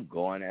 I'm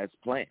going as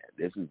planned.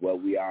 This is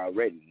what we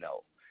already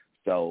know.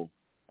 So,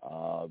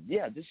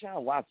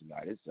 Deshaun Watson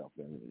got himself.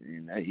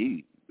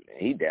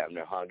 He damn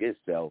near hung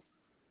himself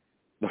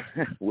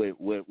with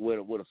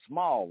a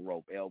small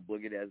rope, El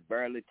Boogie, that's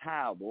barely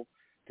tieable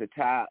to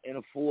tie in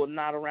a full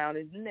knot around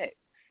his neck.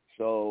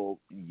 So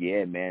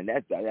yeah, man,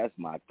 that's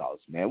my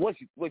thoughts, man. What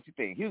you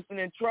think? Houston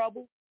in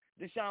trouble?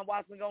 Deshaun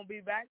Watson gonna be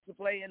back to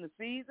play in the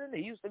season?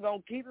 Houston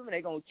gonna keep him and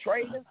they gonna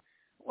trade him?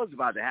 What's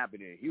about to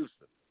happen in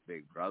Houston,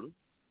 big brother?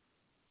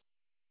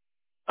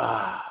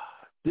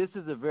 This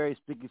is a very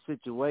sticky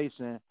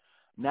situation,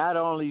 not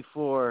only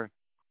for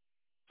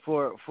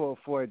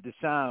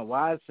Deshaun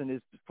Watson,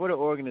 it's for the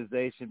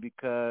organization,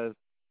 because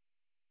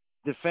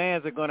the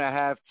fans are going to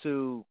have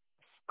to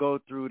go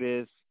through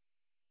this.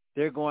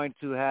 They're going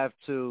to have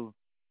to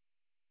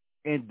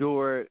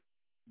endure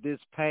this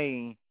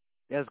pain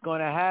that's going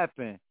to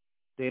happen.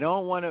 He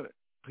doesn't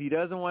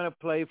want to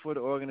play for the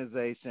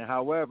organization.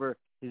 However,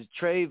 his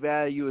trade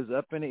value is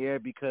up in the air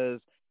because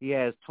he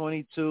has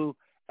 22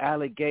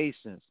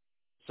 allegations.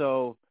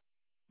 So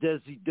do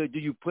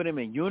you put him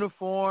in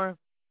uniform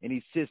and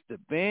he sits the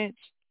bench?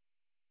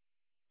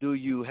 Do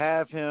you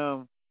have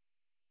him,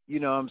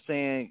 in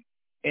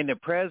the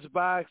press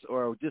box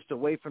or just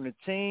away from the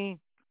team?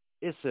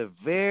 It's a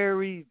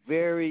very,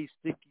 very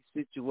sticky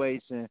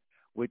situation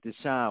with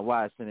Deshaun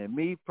Watson. And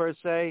me, per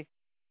se,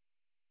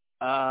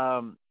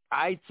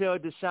 I tell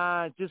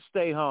Deshaun, just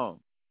stay home.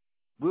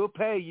 We'll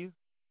pay you.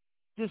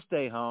 Just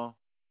stay home.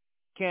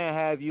 Can't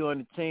have you on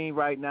the team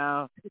right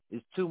now.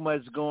 There's too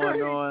much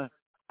going on.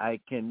 I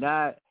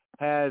cannot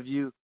have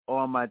you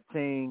on my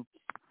team.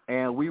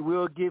 And we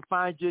will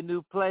find you a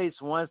new place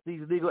once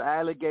these legal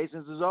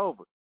allegations is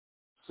over.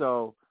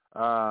 So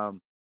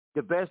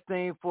the best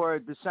thing for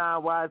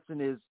Deshaun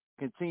Watson is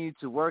continue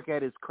to work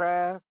at his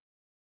craft,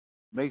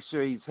 make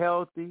sure he's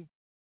healthy,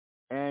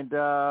 and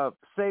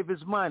save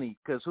his money,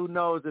 because who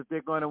knows if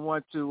they're going to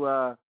want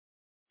to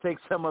take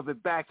some of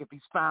it back if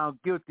he's found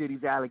guilty of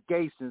these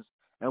allegations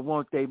and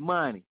want their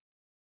money.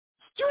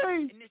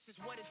 Street!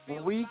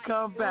 When we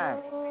come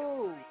back,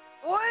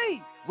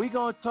 we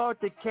going to talk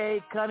to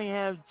Cade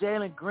Cunningham,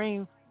 Jalen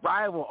Green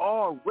rival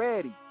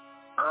already,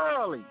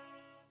 early.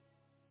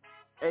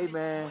 Hey,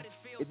 man,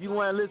 if you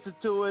want to listen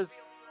to us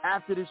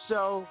after the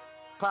show,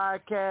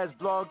 podcast,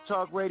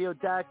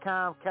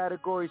 blogtalkradio.com,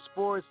 category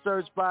sports,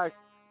 search box,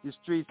 the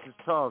streets is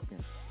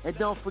talking. And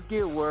don't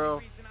forget,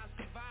 world,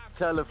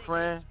 tell a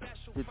friend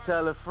to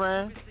tell a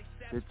friend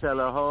to tell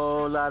a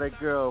whole lot of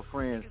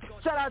girlfriends.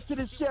 Shout out to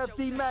the chef,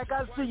 D-Mac.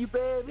 I see you,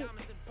 baby.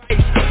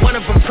 One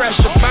of them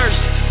pressure burst.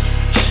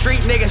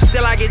 Street nigga,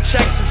 still I get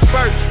checks and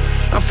spurts.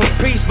 I'm for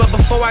peace, but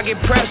before I get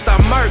pressed, I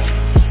murk.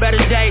 Better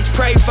days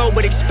pray for,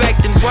 but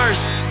expecting worse.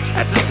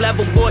 At this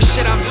level,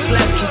 bullshit, I'm just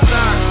less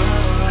concerned.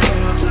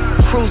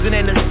 Cruising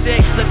in the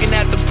six, looking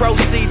at the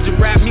proceeds of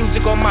rap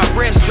music on my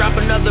wrist. Drop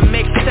another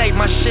mixtape,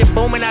 my shit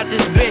booming out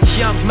this bitch.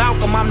 Young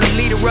Malcolm, I'm the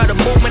leader of the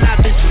movement out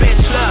this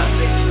bitch. Look,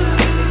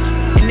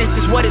 and this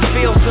is what it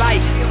feels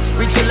like.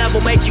 Reach a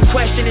level, make you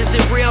question, is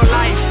it real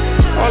life?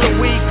 All the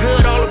weed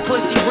good, all the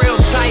pussy real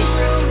tight.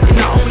 And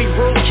the only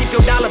rule, keep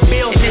your dollar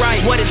bills right.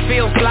 This is what it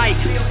feels like.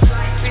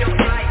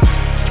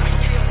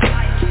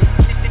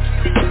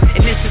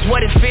 And this is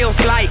what it feels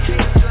like.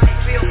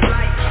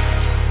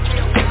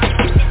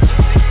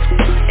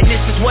 And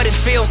this is what it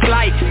feels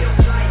like.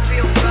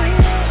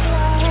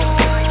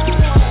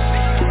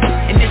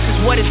 And this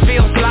is what it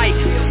feels like.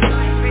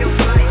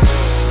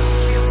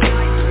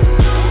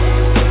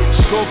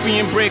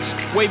 Scorpion bricks,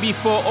 way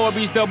before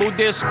Orbeez double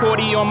disc,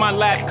 40 on my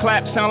lap,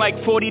 clap, sound like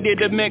 40 did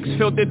the mix,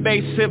 filtered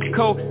bass, sip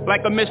coat, like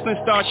a Michelin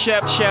star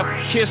chef,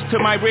 kiss to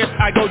my wrist,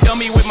 I go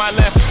dummy with my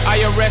left,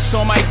 IRS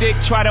on my dick,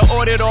 try to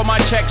audit all my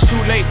checks,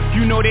 too late,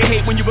 you know they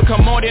hate when you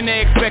become more than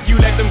they expect, you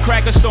let them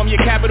crackers storm your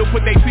capital,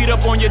 put their feet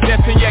up on your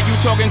desk, and yet you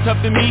talking tough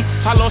to me,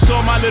 I lost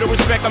all my little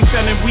respect, I'm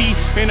selling weed,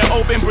 in the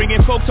open, bringing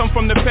folks home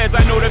from the feds,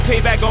 I know the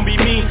payback gon' be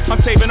mean,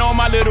 I'm saving all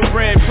my little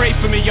bread, pray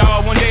for me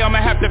y'all, one day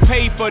I'ma have to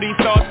pay for these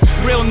thoughts,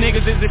 real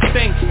niggas is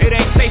extinct, it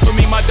ain't safe for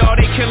me, my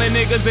dog, they killing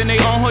niggas in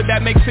their own hood,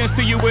 that makes sense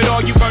to you at all,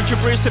 you burnt your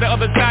bridge to the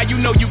other side, you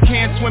know you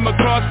can't swim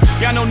across,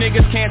 y'all know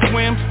niggas can't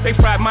swim, they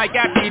fried Mike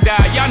after he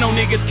died, y'all know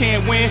niggas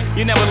can't win,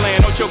 you never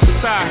land, no jokes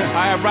aside,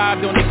 I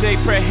arrived on the day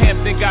Fred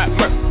Hampton got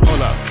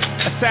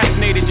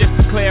assassinated just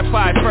to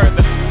clarify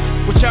further,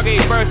 what y'all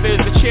gave birth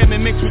is the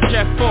chairman mixed with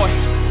Jeff Force,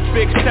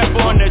 big step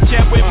on the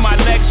jet with my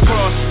legs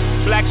crossed,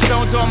 black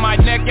stones on my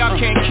neck, y'all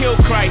can't kill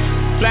Christ,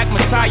 Black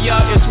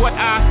Messiah is what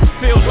I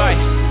feel like.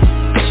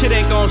 Shit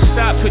ain't gon'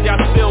 stop cause y'all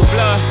spill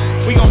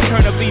blood. We gon'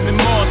 turn up even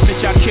more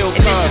since y'all killed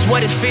Cuz. And this is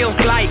what it feels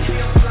like.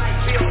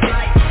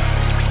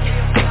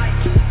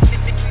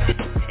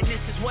 And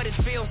this is what it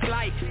feels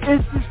like.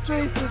 It's the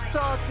streets is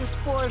talk, the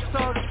sports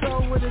talk show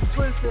with a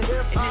twist of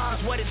hip-hop.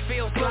 And this is what it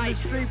feels From like.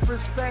 the street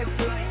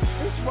perspective,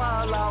 it's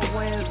Wild Out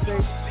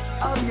Wednesday.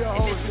 I'm your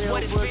host, this is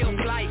what it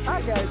feels like. I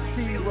got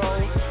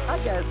T-Roll,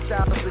 I got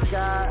Styles the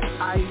Guy,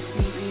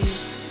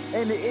 ICE,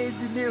 and the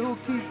engineer who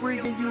keep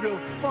bringing you the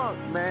funk,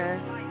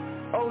 man.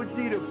 OG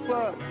the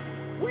fuck.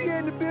 We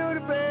in the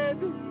building,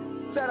 baby.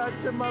 Shout out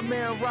to my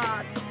man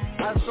Rock.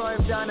 I saw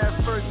him down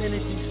at First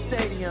Energy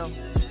Stadium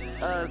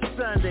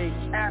Sunday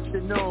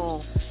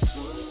afternoon.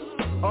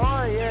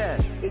 Oh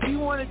yeah. If you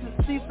wanted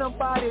to see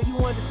somebody or you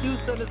wanted to do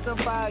something to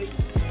somebody,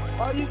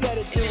 all you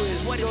gotta do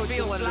is go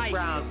to one of the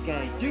Browns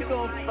games. You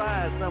gonna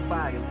find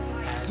somebody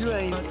you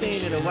ain't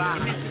seen in a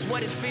while. This is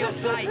what it feels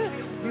like.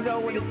 You know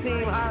when the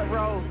team hot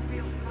roll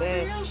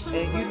and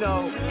you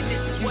know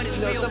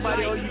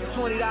somebody owe you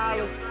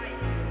 $20.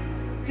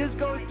 Just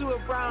go to a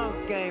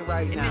Browns game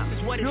right now. This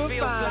is what it You'll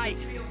feels find like.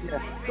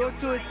 Go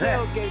to a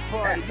tailgate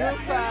party. You'll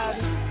find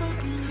it.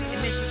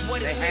 And this is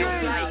what it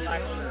feels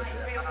like.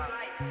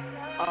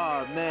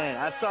 Oh man,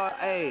 I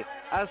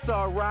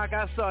saw Rock,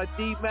 I saw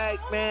D-Mac,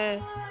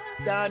 man,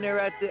 down there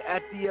at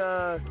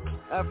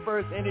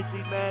First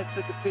Energy, man.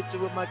 Took a picture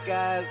with my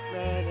guys,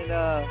 man, and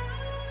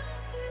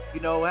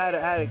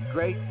had a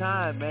great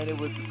time, man. It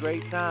was a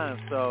great time.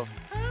 So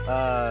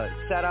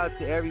shout out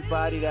to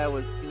everybody that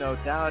was,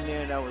 down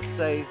there and that was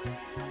safe.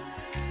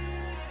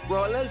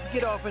 Bro, let's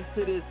get off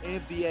into this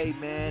NBA,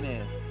 man,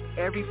 and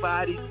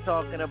everybody's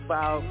talking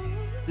about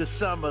the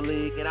Summer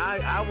League, and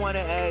I want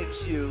to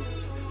ask you,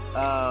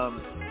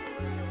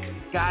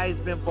 guys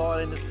been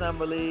balling in the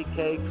Summer League,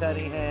 Cade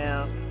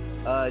Cunningham,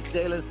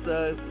 Jalen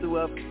Suggs threw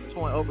up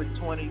over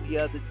 20 the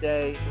other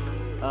day.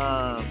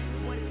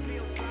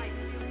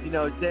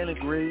 Jalen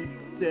Green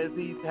says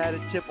he's had a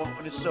chip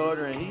on his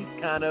shoulder, and he's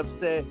kind of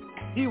upset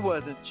he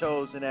wasn't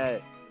chosen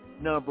at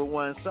number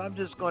one. So I'm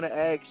just going to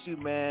ask you,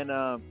 man,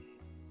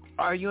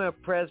 are you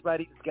impressed by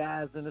these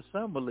guys in the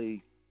Summer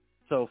League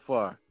so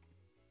far?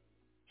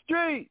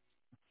 Street!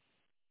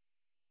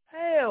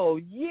 Hell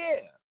yeah.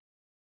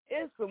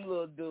 It's some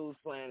little dudes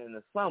playing in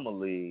the Summer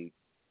League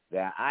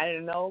that I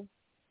didn't know,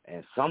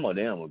 and some of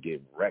them are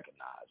getting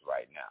recognized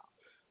right now.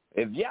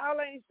 If y'all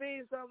ain't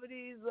seen some of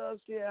these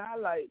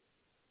highlights,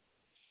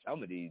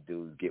 some of these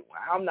dudes get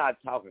one. I'm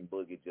not talking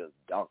Boogie just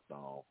dunked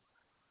on.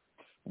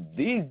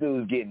 These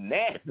dudes get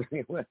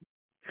nasty.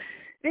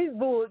 These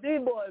boys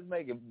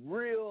making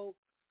real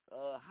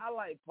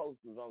highlight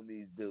posters on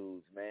these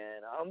dudes,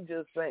 man. I'm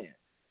just saying.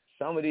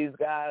 Some of these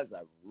guys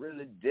I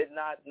really did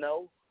not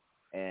know.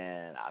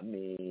 And, I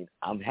mean,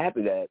 I'm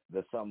happy that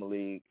the Summer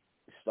League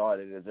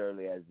started as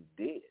early as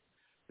it did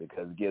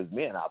because it gives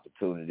me an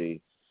opportunity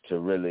to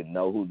really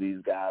know who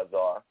these guys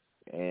are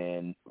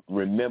and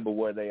remember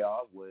where they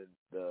are when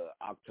the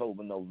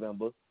October,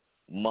 November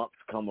months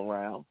come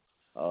around.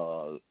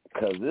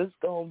 Because it's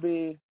going to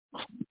be,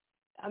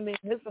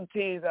 there's some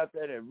teams out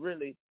there that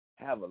really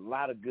have a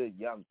lot of good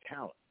young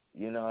talent.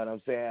 You know what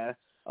I'm saying?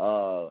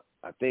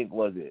 I think,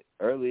 was it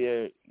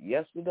earlier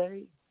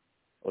yesterday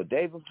or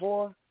day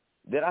before?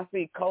 Did I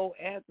see Cole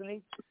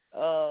Anthony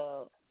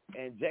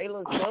and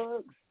Jalen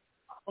Suggs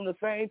on the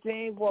same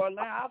team for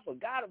Atlanta? I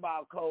forgot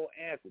about Cole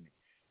Anthony.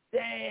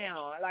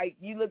 Damn, like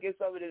you look at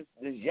some of this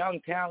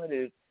young talent,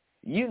 and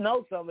you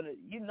know some of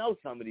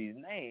these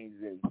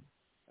names.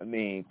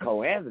 And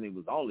Cole Anthony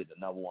was only the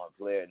number one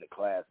player in the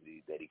class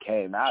that he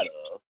came out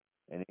of,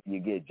 and then you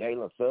get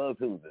Jalen Suggs,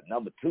 who was the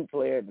number 2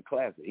 player in the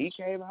class that he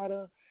came out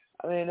of.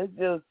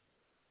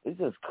 It's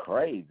just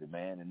crazy,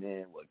 man. And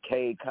then what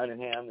Cade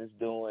Cunningham is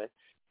doing.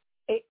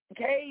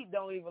 Cade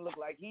don't even look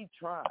like he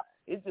trying.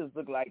 It just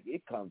look like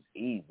it comes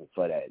easy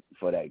for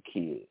that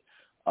kid.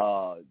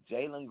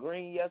 Jalen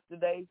Green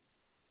yesterday,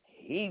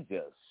 he's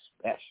just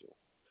special.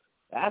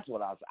 That's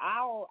what I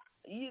was.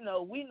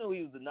 We knew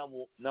he was the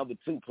number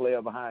 2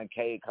 player behind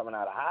Cade coming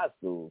out of high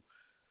school,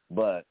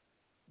 but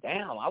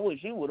damn, I wish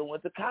he would have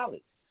went to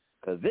college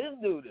because this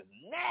dude is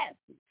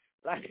nasty.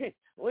 Like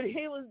what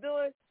he was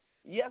doing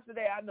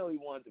yesterday, I know he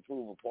wanted to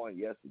prove a point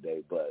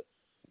yesterday, but.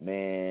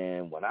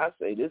 Man, when I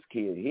say this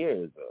kid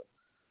here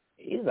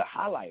he's a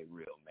highlight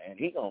reel, man.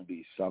 He's going to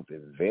be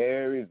something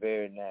very,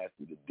 very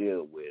nasty to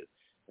deal with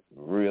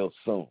real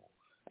soon.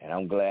 And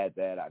I'm glad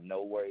that I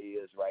know where he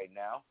is right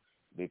now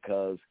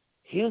because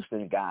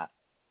Houston got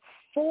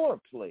 4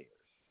 players.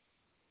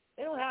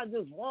 They don't have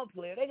just one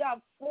player. They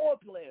got 4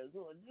 players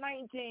who are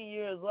 19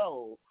 years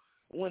old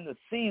when the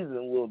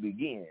season will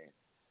begin.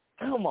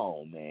 Come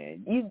on,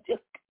 man.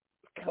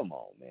 Come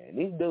on, man.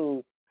 These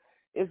dudes.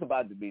 It's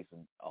about to be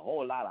a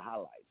whole lot of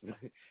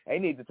highlights. They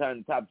need to turn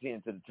the top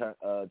 10 to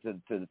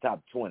the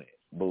top 20,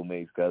 Boo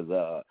Mix,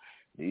 because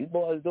these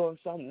boys doing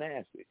something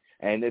nasty,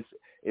 and it's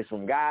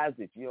from guys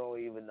that you don't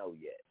even know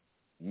yet.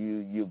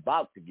 You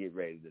about to get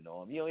ready to know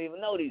them. You don't even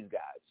know these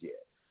guys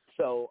yet.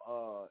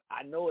 So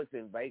I know it's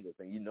in Vegas,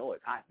 and you know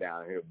it's hot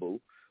down here,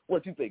 Boo.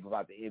 What you think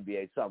about the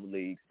NBA Summer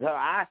League?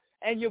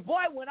 And your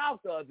boy went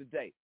out the other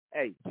day.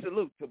 Hey,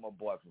 salute to my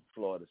boy from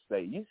Florida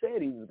State. You said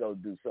he was going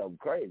to do something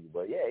crazy,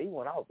 but, yeah, he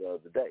went out the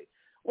other day.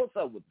 What's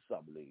up with the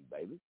Summer League,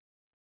 baby?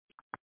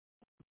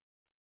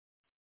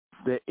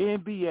 the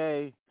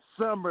NBA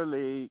Summer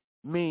League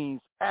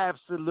means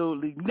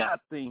absolutely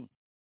nothing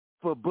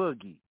for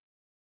Boogie.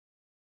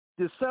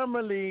 The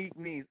Summer League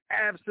means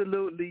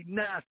absolutely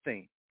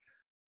nothing.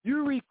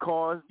 You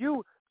recall,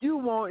 you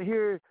won't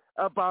hear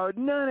about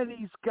none of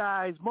these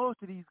guys,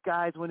 most of these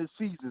guys, when the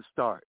season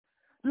starts.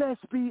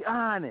 Let's be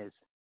honest.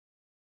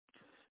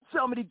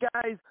 Some of the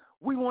guys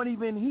we won't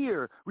even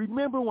hear.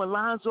 Remember when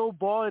Lonzo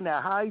Ball and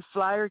that high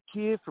flyer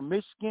kid from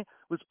Michigan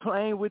was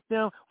playing with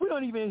them? We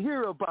don't even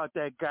hear about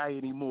that guy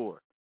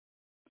anymore.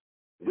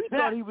 We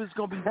thought he was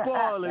going to be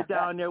balling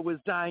down there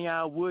with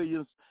Zion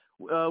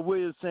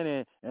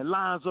Williamson and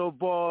Lonzo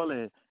Ball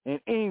and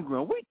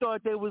Ingram. We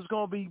thought they was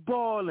going to be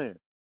balling.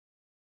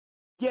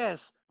 Yes,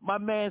 my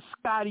man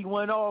Scotty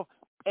went off.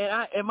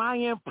 And am I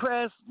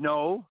impressed?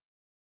 No,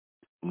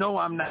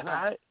 I'm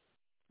not.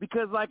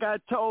 Because like I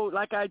told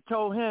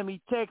him, he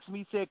texted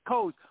me, said,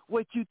 Coach,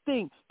 what you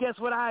think? Guess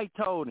what I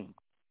told him?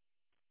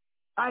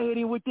 I hit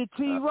him with the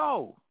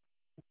T-roll.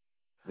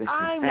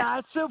 I'm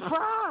not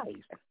surprised.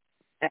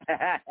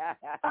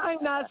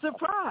 I'm not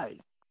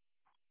surprised.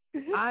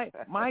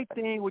 My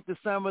thing with the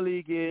Summer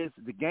League is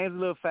the game's a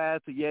little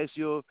faster. Yes,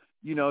 the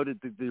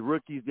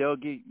rookies, they'll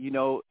get,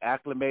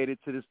 acclimated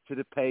to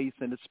the pace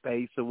and the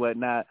space or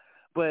whatnot.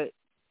 But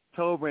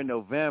October and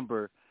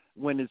November,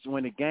 when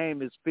the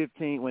game is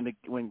 15,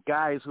 when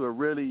guys who are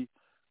really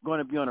going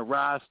to be on a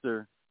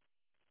roster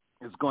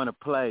is going to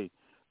play,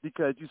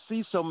 because you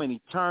see so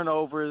many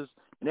turnovers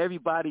and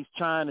everybody's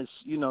trying to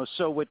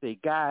show what they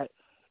got.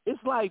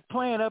 It's like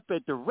playing up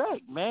at the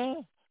Rec,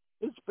 man.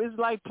 It's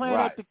like playing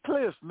at the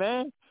Cliff,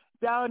 man,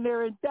 down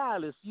there in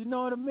Dallas. You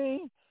know what I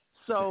mean?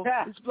 So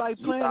it's like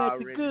playing at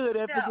the good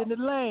in the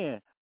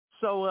land.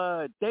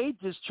 So they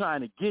just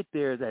trying to get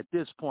there at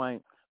this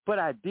point. But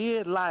I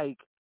did like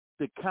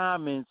the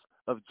comments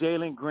of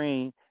Jalen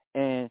Green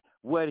and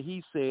what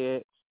he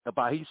said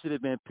about he should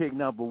have been picked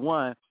number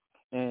 1.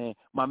 And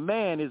my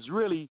man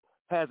really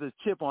has a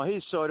chip on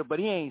his shoulder, but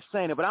he ain't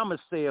saying it. But I'm going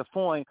to say it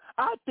for him.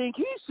 I think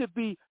he should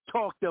be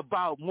talked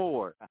about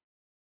more.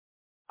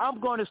 I'm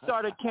going to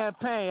start a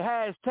campaign,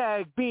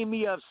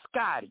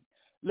 #BeamMeUpScotty.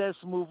 Let's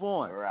move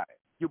on. All right.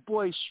 Your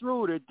boy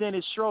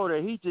Dennis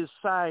Schroeder, he just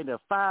signed a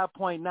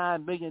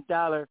 $5.9 million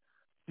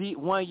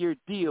one-year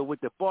deal with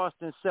the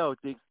Boston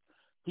Celtics.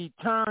 He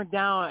turned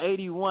down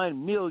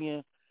 $81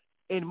 million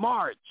in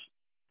March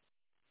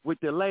with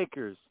the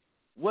Lakers.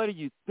 What do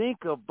you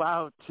think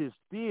about this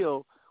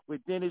deal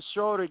with Dennis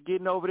Schroeder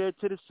getting over there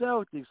to the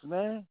Celtics,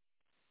 man?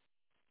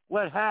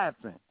 What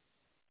happened?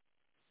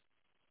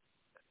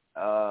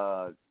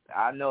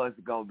 I know it's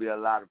gonna be a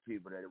lot of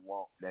people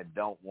that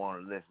don't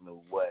want to listen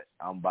to what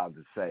I'm about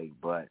to say,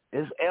 but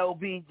it's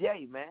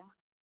LBJ, man.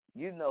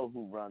 You know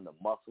who run the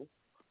muscle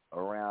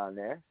around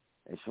there,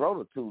 and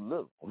Schroeder too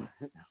little.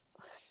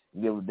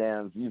 Give a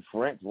damn if you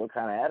French, what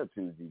kind of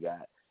attitudes you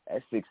got?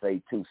 At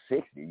 6'8",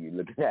 260, you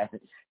looking at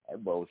it,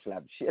 that boy will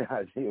slap the shit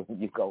out of you when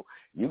you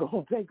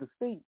gonna take a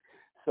seat.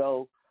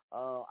 So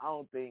I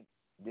don't think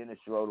Dennis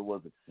Schroeder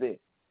was a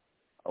fit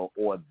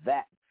or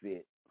that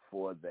fit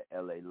for the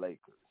LA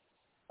Lakers.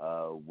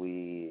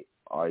 We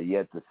are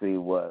yet to see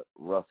what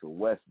Russell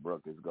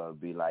Westbrook is going to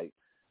be like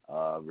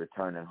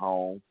returning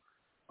home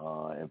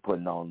and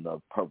putting on the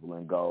purple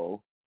and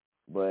gold.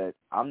 But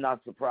I'm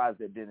not surprised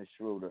that Dennis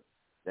Schroeder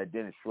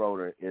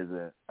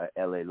isn't an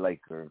LA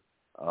Laker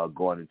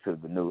going into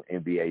the new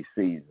NBA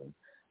season.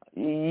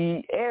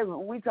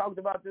 We talked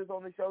about this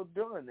on the show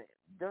during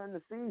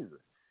the season.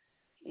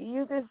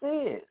 You can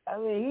see it. I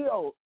mean, he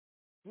all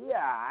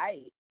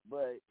right,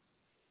 but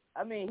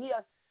I mean,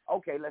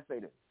 okay, let's say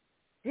this.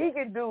 He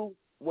can do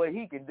what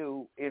he can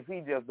do if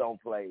he just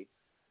don't play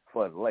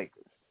for the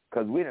Lakers,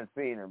 because we done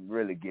seen him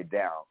really get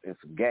down in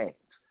some games.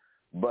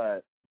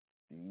 But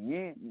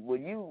when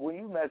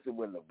you messing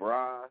with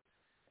LeBron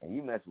and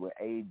you messing with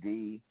AD,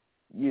 you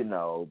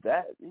know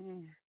that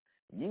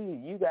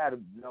you got to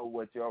know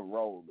what your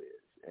role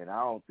is, and I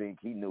don't think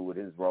he knew what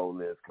his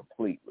role is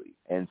completely.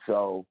 And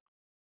so,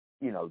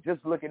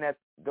 just looking at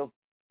the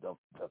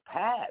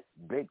past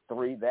big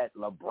three that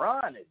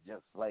LeBron has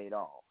just played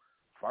on.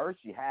 First,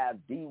 you have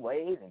D.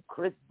 Wade and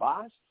Chris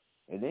Bosh,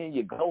 and then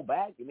you go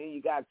back, and then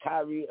you got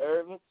Kyrie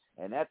Irving,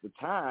 and at the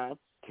time,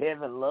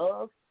 Kevin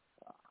Love.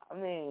 I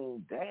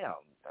mean, damn.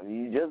 I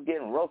mean, you're just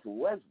getting Russell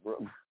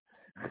Westbrook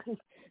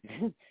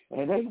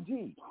and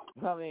AD.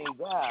 I mean,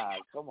 God,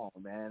 come on,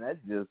 man.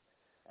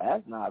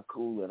 That's not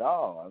cool at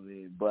all. I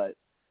mean, but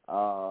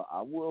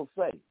I will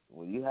say,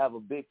 when you have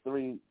a big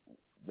three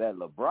that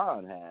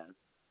LeBron has,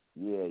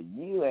 yeah,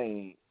 you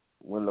ain't.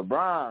 When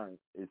LeBron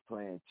is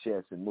playing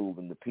chess and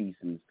moving the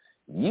pieces,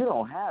 you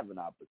don't have an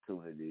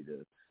opportunity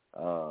to,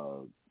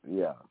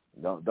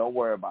 don't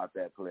worry about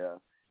that, player.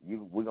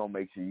 We're going to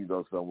make sure you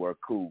go somewhere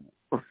cool.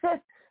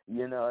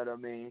 You know what I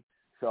mean?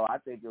 So I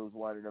think it was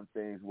one of them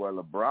things where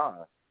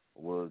LeBron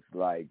was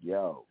like,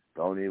 yo,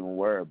 don't even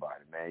worry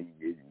about it, man.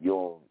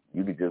 You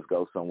can just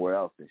go somewhere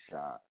else and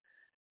shine.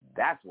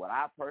 That's what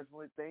I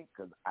personally think,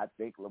 because I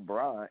think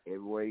LeBron,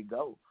 everywhere he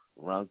goes,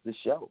 runs the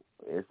show.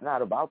 It's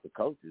not about the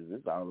coaches.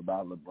 It's all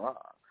about LeBron.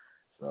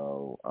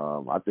 So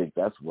I think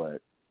that's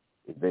what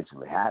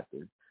eventually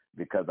happened,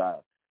 because I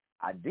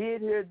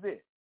did hear this.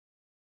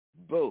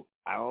 Boo,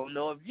 I don't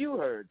know if you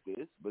heard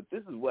this, but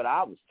this is what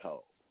I was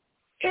told.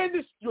 In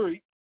the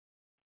street,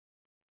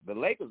 the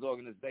Lakers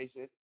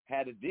organization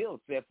had a deal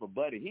set for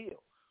Buddy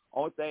Hield.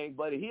 Only thing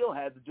Buddy Hield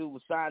had to do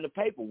was sign the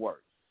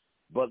paperwork.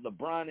 But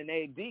LeBron and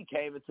AD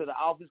came into the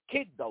office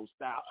kick-dough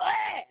style.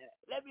 Hey,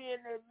 let me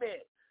in there a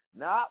bit.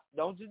 Nah,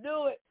 don't you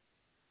do it.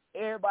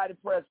 Everybody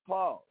press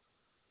pause.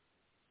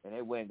 And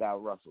they went and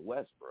got Russell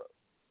Westbrook.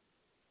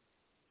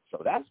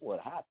 So that's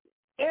what happened.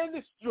 In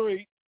the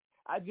street,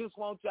 I just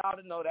want y'all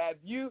to know that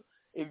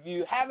if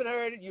you haven't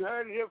heard it, you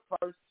heard it here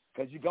first,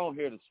 because you're going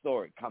to hear the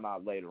story come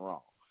out later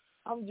on.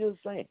 I'm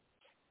just saying.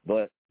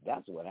 But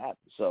that's what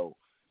happened. So,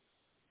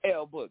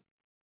 L. Boogie,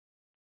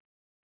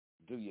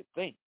 do you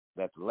think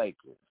that the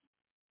Lakers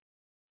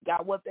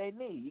got what they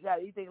need?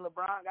 You think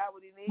LeBron got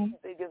what he needs? You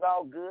think it's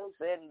all good,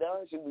 said and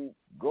done? Should we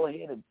go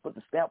ahead and put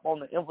the stamp on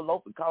the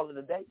envelope and call it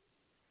a day?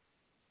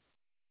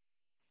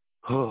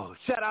 Oh,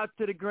 shout out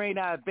to the Green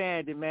Eyed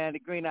Bandit, man. The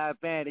Green Eyed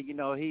Bandit, he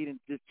done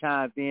just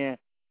chimed in.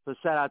 So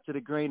shout out to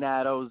the Green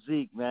Eyed old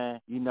Zeke,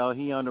 man. He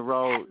on the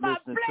road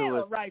listening to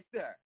it. Right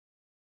there.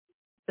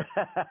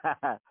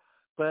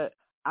 But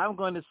I'm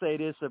going to say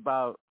this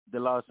about the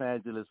Los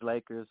Angeles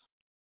Lakers.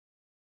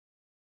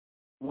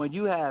 When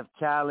you have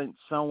talent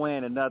somewhere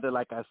and another,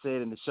 like I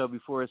said in the show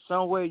before,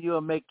 somewhere you'll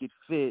make it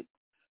fit,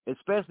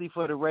 especially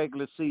for the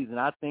regular season.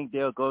 I think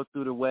they'll go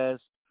through the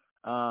West,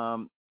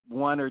 1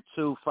 or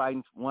 2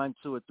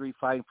 or 3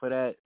 fighting for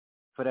that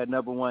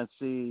number 1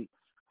 seed.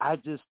 I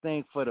just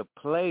think for the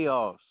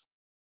playoffs,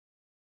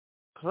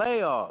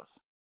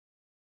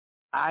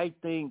 I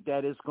think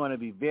that it's going to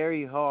be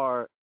very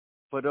hard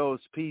for those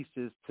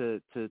pieces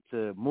to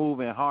move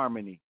in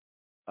harmony.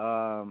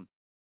 But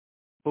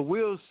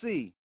we'll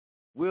see.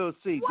 We'll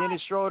see. What?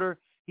 Dennis Schroeder,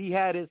 he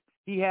had his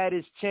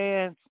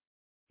chance.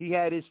 He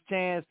had his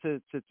chance to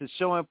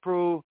show and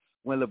prove.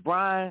 When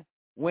LeBron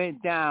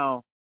went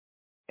down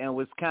and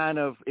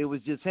it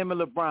was just him and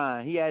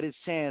LeBron, he had his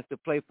chance to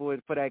play for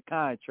that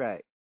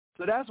contract.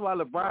 So that's why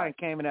LeBron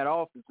came in that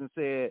office and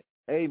said,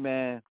 hey,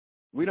 man,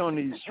 we don't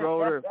need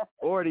Schroeder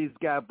or these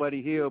guys,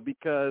 Buddy Hield,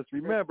 because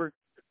remember,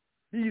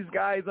 these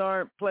guys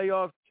aren't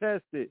playoff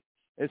tested,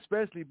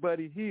 especially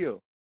Buddy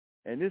Hield.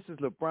 And this is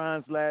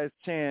LeBron's last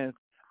chance,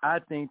 I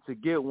think, to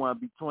get one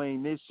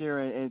between this year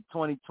and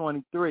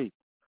 2023.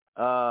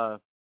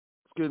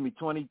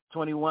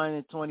 2021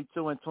 and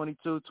 22 and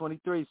 22,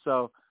 23.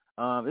 So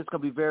it's going to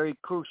be very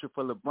crucial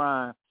for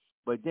LeBron.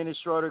 But Dennis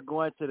Schroeder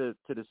going to the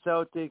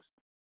Celtics,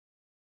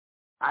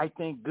 I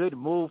think good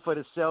move for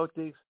the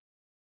Celtics.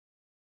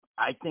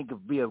 I think it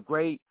would be a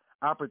great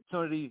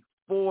opportunity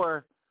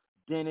for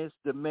Dennis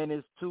the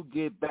Menace to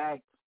get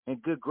back in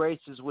good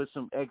graces with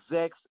some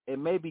execs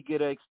and maybe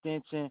get an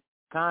extension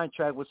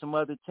contract with some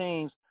other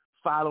teams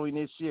following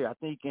this year. I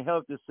think he can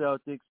help the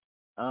Celtics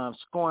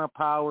scoring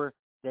power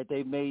that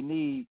they may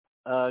need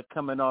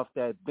coming off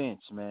that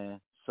bench,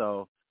 man.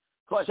 So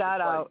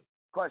shout out.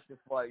 Question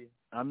for you.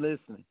 I'm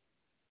listening.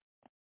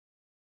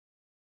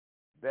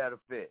 Better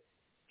fit,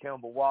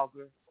 Kemba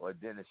Walker or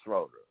Dennis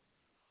Schroeder?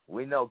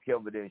 We know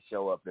Kemba didn't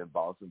show up in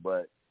Boston,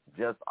 but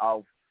just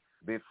off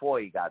before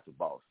he got to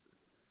Boston.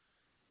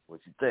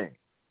 What you think?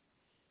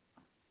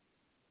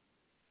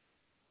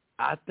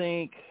 I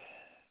think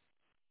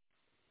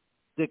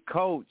the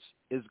coach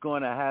is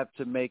going to have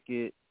to make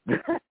it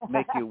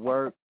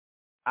work.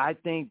 I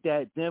think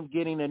that them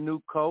getting a new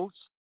coach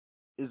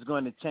is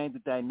going to change the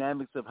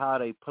dynamics of how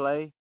they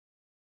play.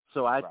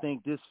 So I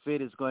think this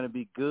fit is going to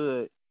be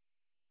good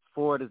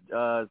for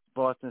the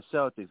Boston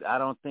Celtics. I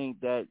don't think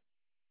that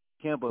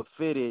Kemba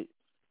fitted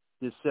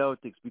the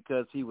Celtics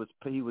because he was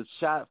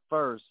shot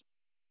first,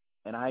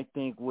 and I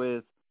think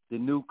with the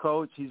new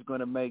coach, he's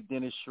going to make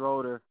Dennis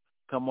Schroeder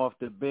come off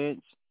the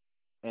bench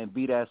and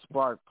be that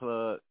spark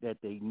plug that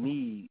they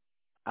need.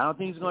 I don't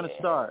think he's going to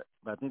start,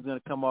 but I think he's going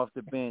to come off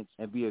the bench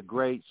and be a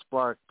great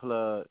spark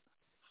plug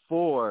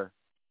for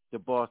the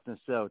Boston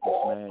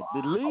Celtics, man.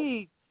 The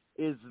league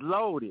is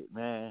loaded,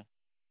 man.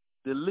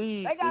 The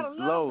league is loaded. They got a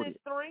little bit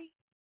three.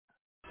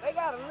 They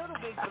got a little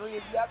bit three.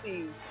 I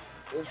mean,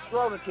 if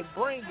Schroeder can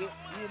bring it,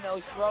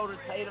 Schroeder,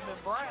 Tatum,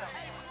 and Brown.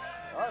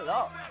 Oh,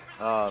 Lord.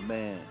 Oh,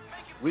 man.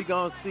 We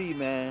going to see,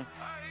 man.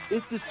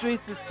 It's the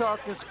Streets is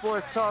Talking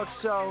Sports Talk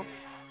Show.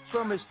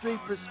 From a street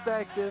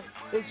perspective,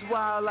 it's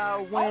Wild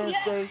Out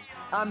Wednesday.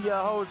 I'm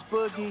your host,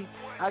 Boogie.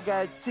 I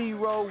got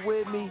T-Row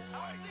with me.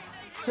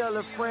 Tell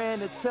a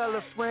friend to tell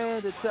a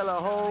friend to tell a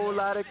whole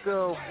lot of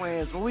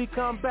girlfriends. When we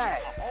come back,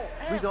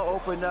 we're going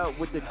to open up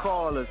with the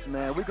callers,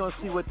 man. We're going to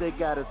see what they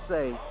got to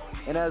say.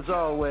 And as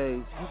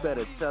always, you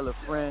better tell a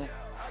friend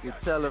to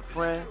tell a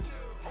friend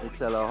to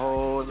tell a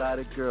whole lot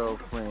of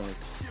girlfriends.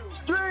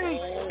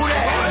 Street!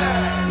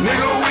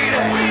 Nigga, we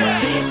that.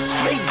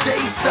 Straight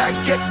days, I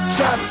get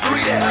trying to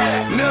free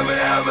that. Never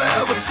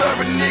ever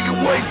serve a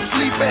nigga where you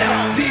sleep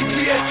at.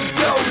 DGS is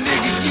go,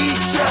 nigga, you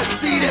ain't try to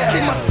see that.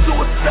 In my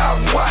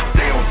suicide watch,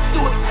 they on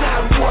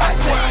suicide watch.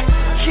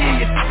 kill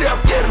yourself,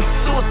 yeah, them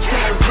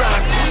suicide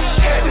rock.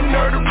 Had the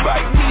nerve to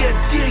write me a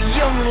dear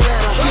young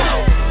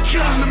letter.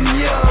 Killing them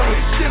young,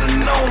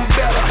 should've known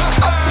better.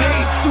 I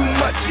paid too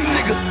much, you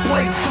niggas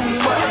play too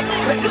much.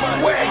 Let the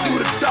swag do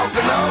the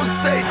talking, I don't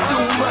say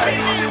too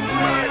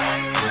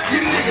much. You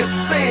niggas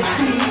saying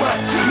too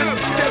much. Mr.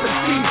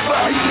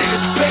 17.5, you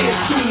niggas paying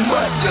too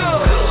much.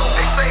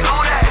 They say who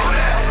that?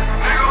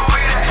 Nigga,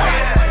 we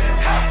that?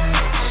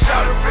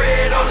 Shout the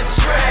red on the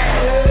track.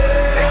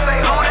 They say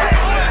who that?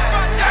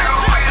 Nigga,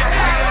 we that?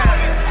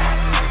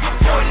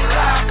 Boy, you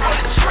live on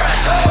the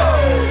track.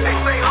 They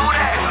say who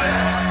that?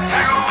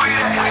 Nigga, we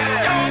that?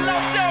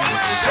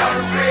 Shout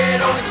the red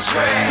on the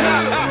track.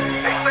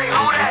 They say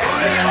who that?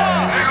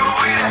 Nigga,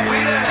 we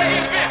that?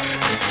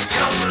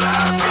 Young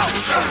live on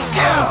the track.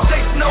 Yeah,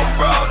 chase no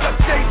fraud, I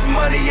chase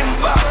money and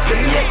box. The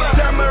next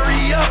time I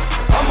re-up,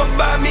 I'ma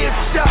buy me a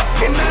shop.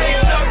 And I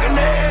ain't talking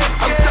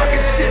that, I'm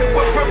talking shit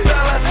with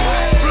propellers.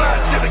 Fly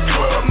to the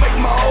club, make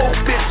my old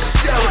bitch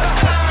jealous.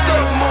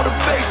 Straight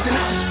motivation,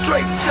 it's a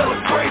straight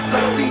celebration.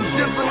 I see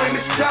Jizzle in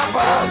the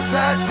chopper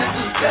outside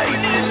Jizzle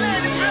Station.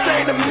 This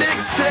ain't a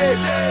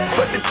mixtape,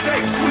 but the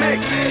tape's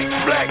mixed.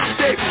 Black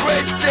tape,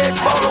 red tape,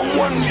 all on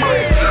one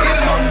break. Get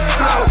it on the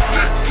floor,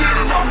 get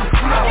it on the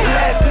floor.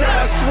 Last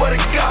night, I swear to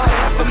God,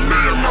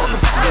 $500,000 on the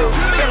floor.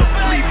 Fell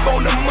asleep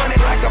on the money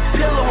like a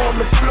pillow on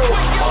the floor.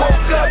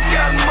 Woke up,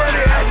 got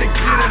money, had to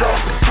get it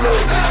off the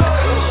floor.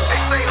 They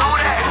say who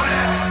that?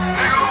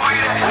 Nigga, we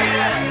that?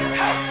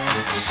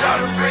 Shout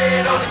the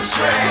red on the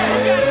track.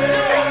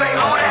 They say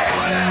who that?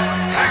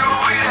 Nigga,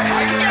 we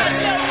that?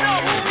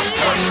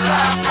 Young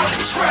live on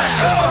the track.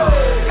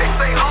 They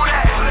say who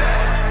that?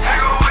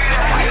 Nigga, we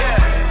that?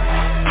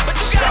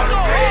 Shout the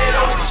red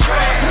on the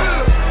track.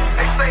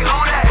 They say who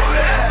that?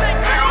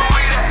 Nigga,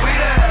 we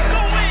that?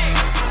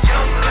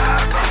 Young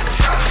live on the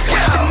track.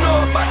 What you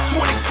know about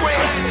 20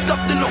 grams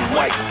stuffed in a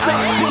white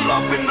sock? Pull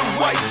up in the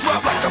white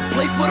drop like I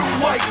play for the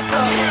White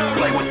Sox.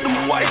 Play with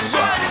them white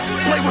rocks,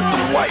 play with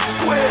them white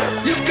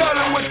squares. You got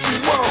it what you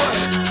want,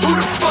 who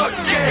the fuck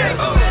cares?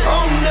 I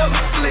don't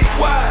never sleep,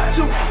 why?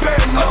 Too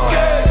paranoid,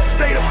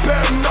 state of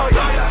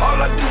paranoia. All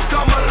I do is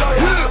call my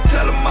lawyer,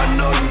 tell him I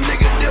know you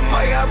niggas that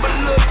might have a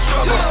little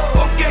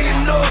trouble. Okay, you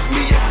know it's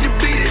me, if you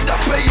beat it, I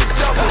pay you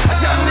double.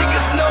 Y'all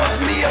niggas know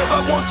it's me, if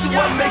I want you,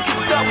 I make it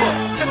double.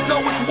 Just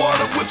know it's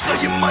water whip, so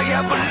you might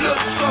have a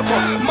little trouble.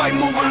 Might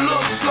move a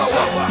little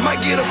slower, might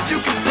get a few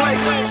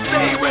complaints.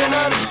 Say he ran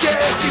out of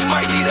gas, he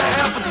might need a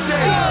half a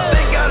tank.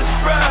 They got us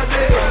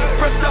Friday,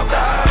 pressed off the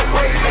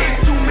highway,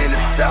 82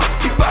 minutes out,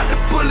 he bout to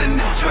pull in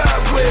the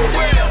driveway.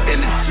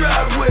 In the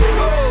driveway,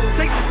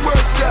 take the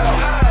work out,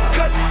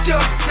 cut the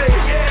duct tape,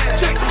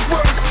 check the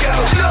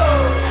workout.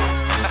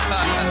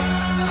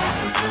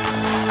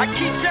 I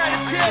keep trying to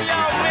tell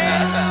y'all,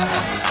 man.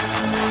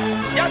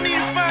 Y'all need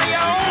to find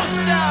your own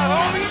style,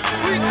 homie.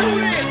 We do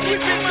this.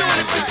 We've been doing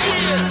it for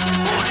years.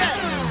 Who that?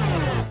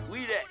 We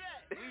that.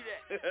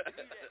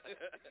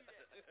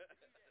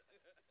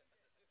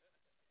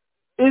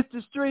 It's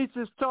the Streets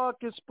is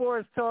Talking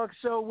Sports Talk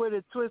Show with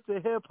a twist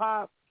of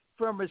hip-hop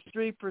from a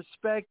street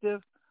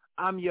perspective.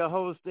 I'm your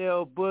host,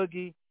 L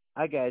Boogie.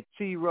 I got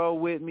T-Row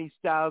with me,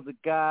 Styles the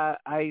God,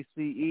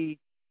 ICE,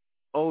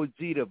 OG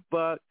the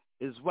Buck.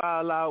 It's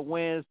Wild Out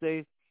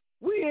Wednesday.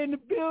 We in the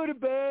building,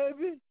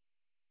 baby.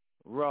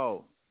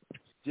 Ro,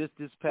 just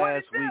this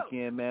past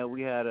weekend, man,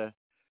 we had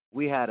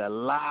a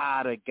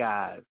lot of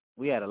guys.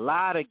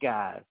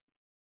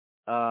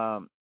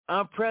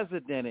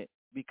 Unprecedented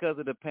because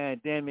of the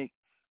pandemic.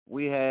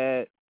 We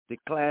had the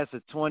class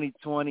of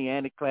 2020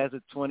 and the class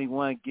of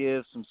 21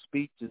 give some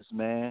speeches,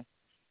 man.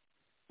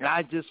 And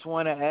I just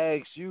want to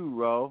ask you,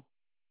 Ro.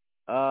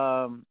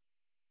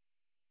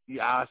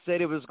 I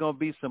said it was going to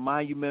be some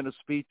monumental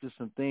speeches,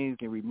 some things you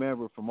can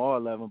remember from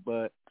all of them.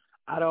 But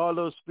out of all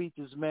those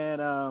speeches, man,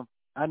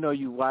 I know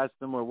you watched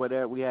them or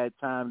whatever. We had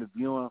time to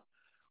view them.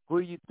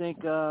 Who do you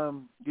think,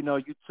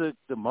 you took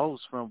the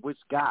most from? Which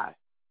guy?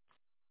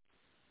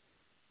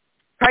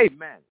 Peyton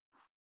Manning.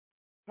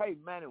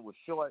 Peyton Manning was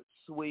short,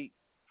 sweet,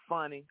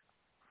 funny,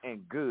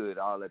 and good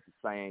all at the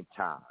same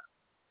time.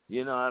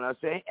 You know what I'm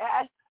saying?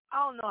 I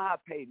don't know how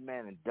Peyton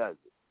Manning does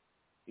it.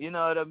 You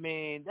know what I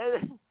mean?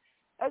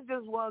 That's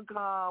just one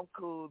calm,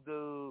 cool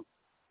dude,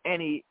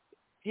 and he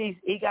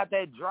got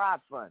that dry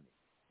funny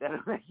that'll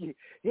make you,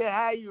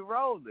 how you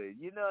rolling.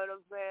 You know what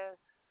I'm saying?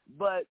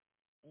 But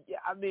yeah,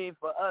 I mean,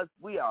 for us,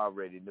 we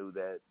already knew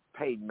that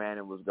Peyton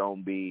Manning was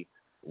gonna be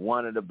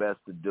one of the best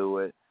to do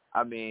it.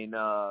 I mean,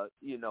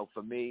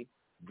 for me,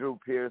 Drew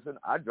Pearson,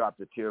 I dropped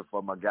a tear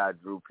for my guy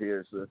Drew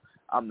Pearson.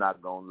 I'm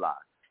not gonna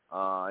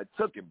lie. It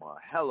took him a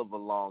hell of a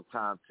long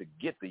time to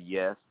get the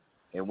yes,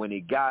 and when he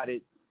got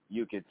it,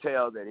 you could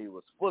tell that he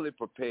was fully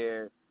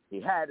prepared. He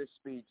had his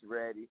speech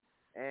ready,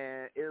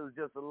 and it was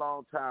just a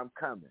long time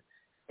coming.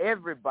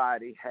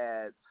 Everybody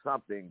had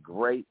something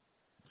great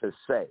to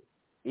say,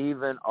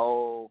 even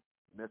old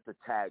Mr.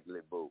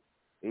 Tagliabue.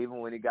 Even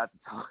when he got to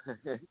talk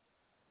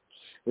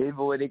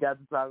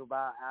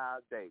about Al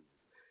Davis.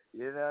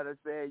 You know what I'm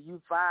saying?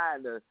 You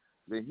find the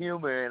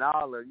humor in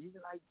all of it.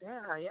 You're like,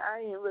 damn, I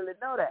didn't really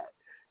know that.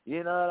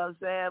 You know what I'm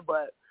saying?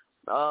 But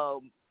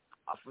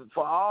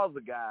for all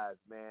the guys,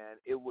 man,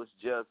 it was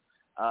just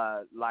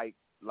like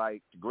the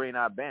Green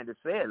Eye Bandit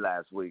said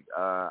last week.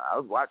 I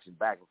was watching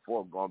back and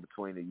forth going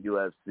between the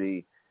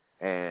UFC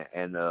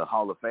and the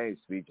Hall of Fame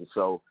speeches,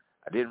 so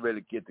I didn't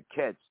really get to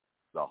catch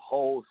the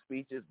whole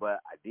speeches, but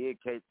I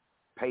did catch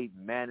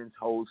Peyton Manning's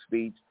whole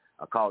speech.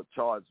 I caught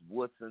Charles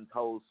Woodson's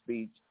whole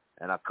speech,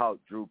 and I caught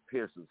Drew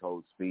Pearson's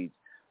whole speech.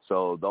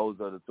 So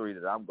those are the three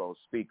that I'm going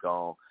to speak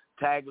on.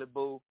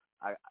 Tagliabue,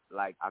 I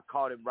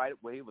caught him right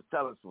where he was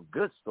telling some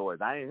good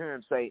stories. I didn't hear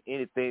him say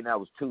anything that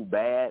was too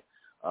bad,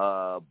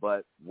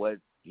 but what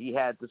he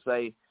had to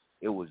say,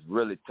 it was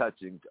really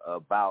touching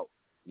about,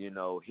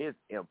 his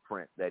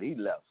imprint that he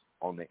left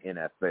on the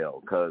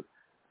NFL, because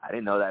I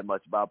didn't know that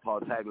much about Paul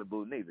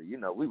Tagliabue neither.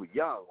 We were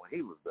young when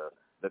he was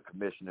the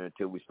commissioner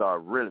until we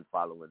started really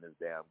following this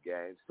damn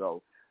game.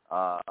 So,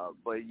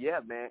 but yeah,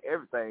 man,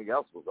 everything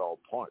else was on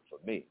point for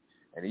me.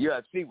 And the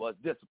UFC was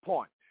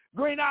disappointing.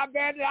 Green Eye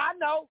Bandit, I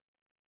know.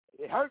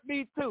 It hurt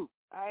me too.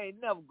 I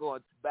ain't never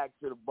going back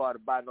to the bar to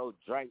buy no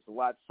drinks or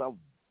watch some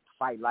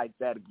fight like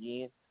that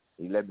again.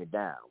 He let me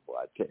down, boy,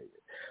 I tell you.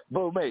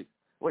 Boom, mate,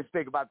 what you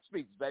think about the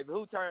speeches, baby?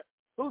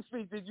 Whose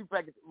speech did you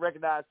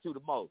recognize to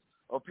the most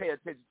or pay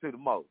attention to the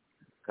most?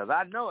 Because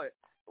I know it.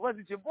 Was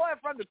it your boy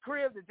from the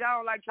crib that y'all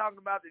don't like talking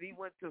about that he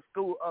went to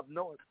school up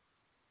north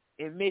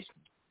in Michigan?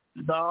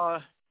 No,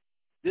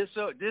 this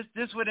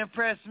would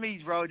impress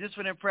me, bro. This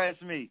would impress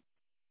me.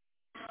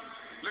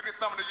 Look at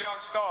some of the young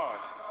stars.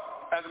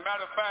 As a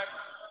matter of fact,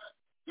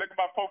 look at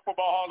my Pro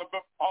Football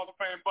Hall of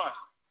Fame bunch.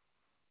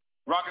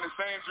 Rocking the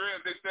same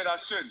dreads they said I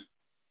shouldn't.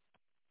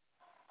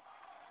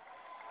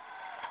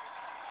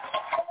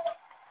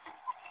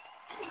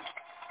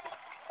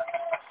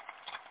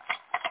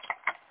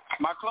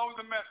 My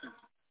closing message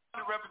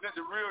to represent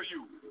the real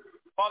you.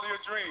 Follow your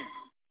dreams,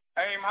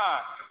 aim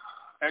high,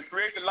 and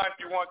create the life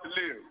you want to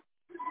live.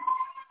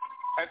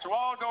 And to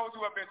all those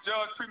who have been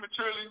judged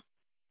prematurely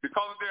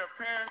because of their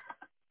appearance,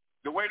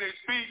 the way they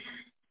speak,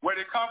 where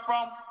they come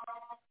from,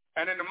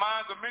 and in the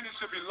minds of many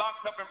should be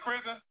locked up in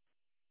prison,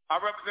 I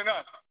represent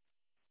us.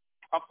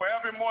 I'm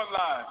forever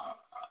immortalized,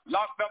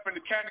 locked up in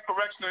the Canton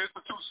Correctional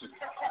Institution.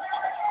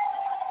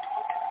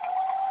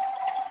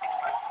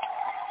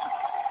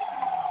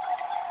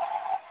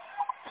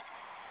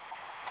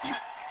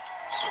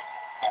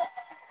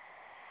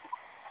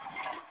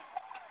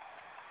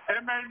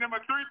 Inmate number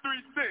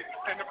 336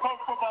 in the Pro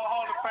Football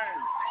Hall of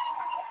Fame.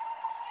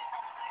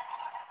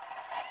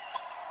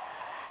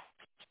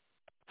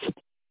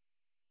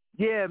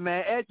 Yeah,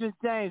 man. Edgerrin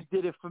James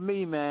did it for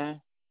me,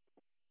 man.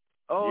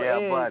 Oh, yeah,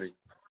 Edge, buddy.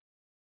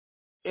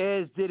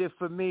 Edge did it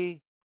for me.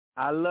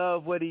 I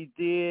love what he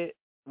did,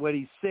 what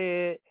he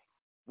said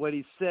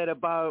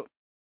about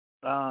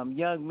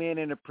young men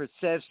and the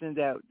perception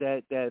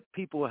that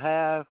people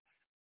have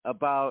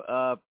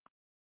about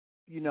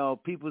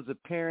people's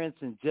appearance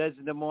and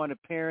judging them on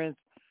appearance.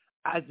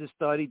 I just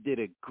thought he did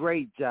a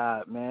great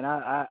job, man.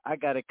 I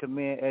got to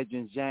commend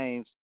Edgerrin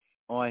James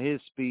on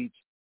his speech.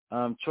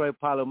 Troy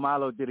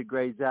Polamalu did a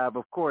great job.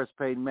 Of course,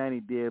 Peyton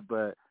Manning did,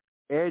 but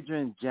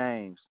Edgerrin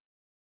James,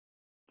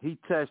 he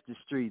touched the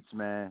streets,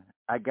 man.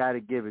 I got to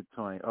give it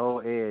to him.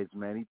 Old Edge,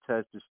 man. He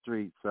touched the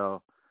streets.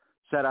 So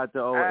shout out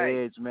to Old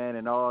Edge, man,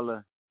 and all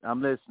the –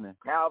 I'm listening.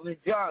 Calvin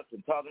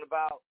Johnson talking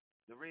about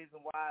the reason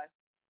why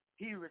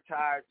he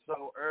retired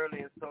so early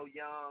and so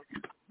young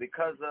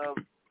because of,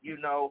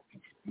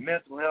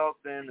 mental health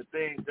and the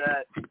things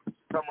that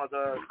some of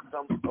us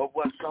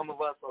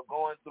are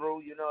going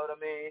through, you know what I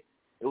mean?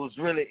 It was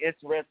really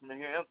interesting to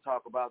hear him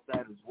talk about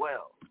that as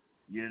well,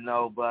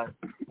 but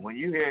when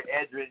you hear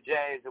Edgerrin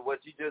James and what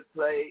you just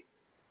played,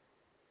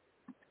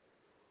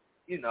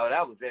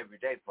 that was every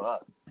day for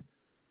us.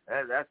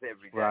 That's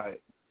every day.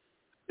 Right.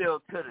 Still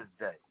to this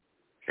day.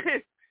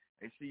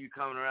 They see you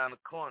coming around the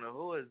corner.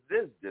 Who is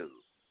this dude?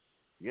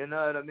 You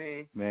know what I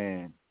mean?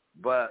 Man.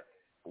 But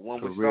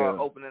when we start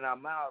opening our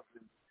mouths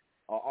and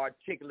are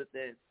articulate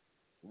than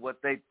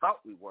what they thought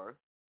we were,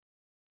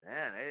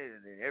 man,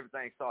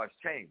 everything starts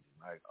changing.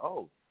 Like,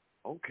 oh,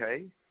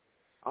 okay.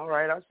 All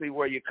right, I see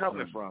where you're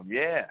coming from.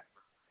 Yeah.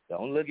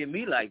 Don't look at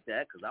me like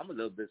that because I'm a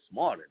little bit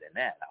smarter than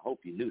that. I hope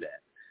you knew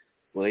that.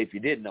 Well, if you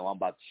didn't know, I'm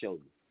about to show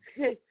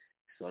you.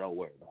 So don't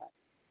worry about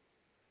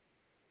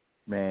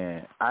it.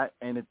 Man,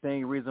 and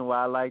the reason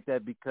why I like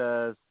that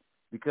because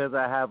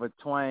I have a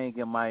twang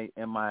in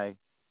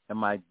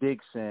my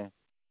diction,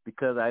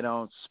 because I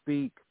don't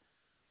speak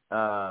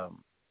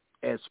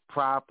as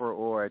proper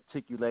or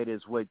articulate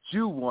as what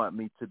you want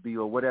me to be,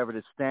 or whatever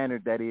the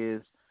standard that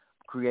is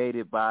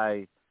created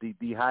by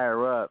the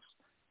higher ups,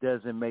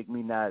 doesn't make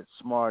me not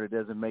smart, or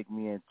doesn't make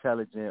me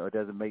intelligent, or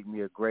doesn't make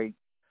me a great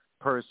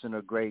person,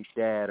 or great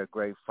dad, or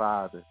great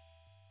father.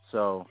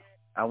 So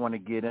I want to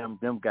give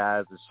them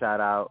guys a shout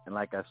out. And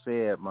like I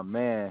said, my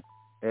man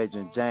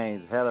Edgerrin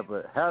James, hell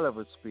of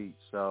a speech.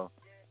 So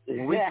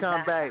when we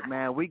come back,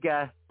 man, we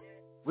got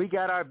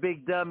our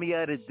big dummy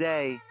of the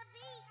day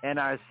and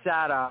our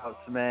shout outs,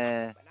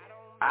 man.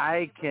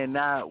 I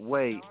cannot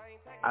wait.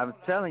 I'm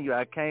telling you,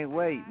 I can't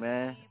wait,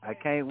 man. I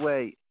can't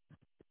wait.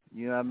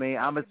 You know what I mean?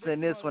 I'm going to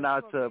send this one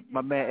out to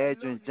my man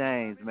Adrian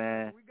James,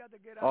 man.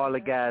 All the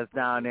guys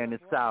down there in the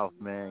South,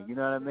 man. You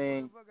know what I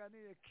mean?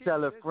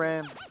 Tell a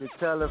friend to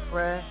tell a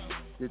friend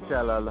to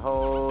tell a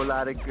whole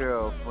lot of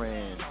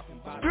girlfriends.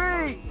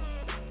 Street!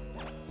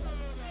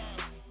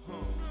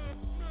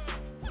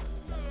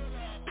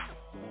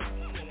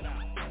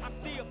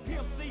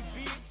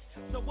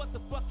 So what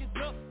the fuck is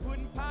up?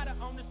 Putting powder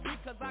on the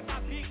street cause I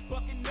got big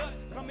fucking nuts.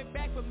 Coming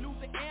back from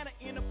Louisiana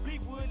in a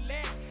Fleetwood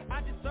lag. I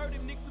just served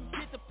them niggas some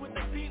shit to put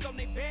their feet on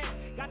their back.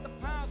 Got the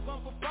pounds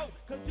going for 4,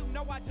 cause you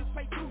know I just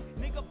pay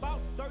 2. Nigga bought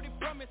 30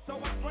 from it,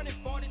 so I'm running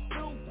 42.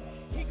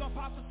 He gon'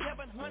 pop for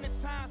 700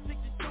 times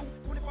 62.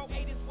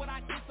 24/8 is what I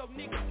get, so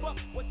nigga fuck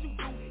what you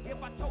do. If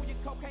I told you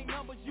cocaine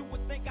numbers, you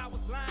would think I was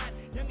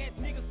lying. Young ass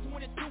niggas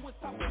 22 was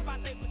talking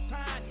about they was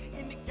trying.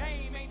 In the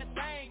game ain't a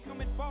thing,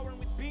 coming forward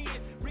with being.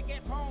 Rick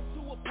at home,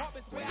 2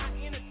 apartments where I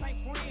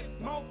entertain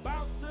friends. More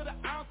bounce to the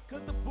ounce,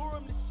 cause the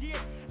boom the shit.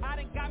 I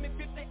done got me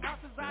 50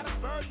 ounces out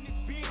of bird in this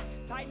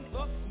bitch. Tighten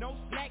up, no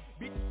slack,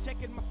 bitches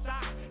checking my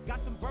stock. Got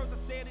some birds, I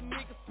said a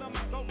nigga, some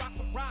I go rock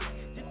for rock.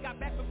 Just got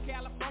back from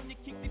California,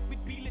 kicked it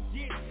with be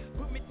legit.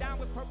 Put me down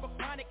with Purple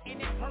Chronic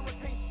and that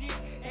hurricane shit.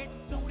 At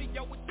the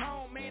studio with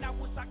Tone, man, I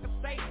wish I could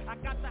say I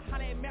got to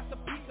holler at Master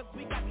P, cause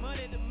we got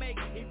money to make.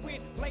 If we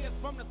players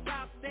from the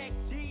South stack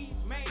cheese,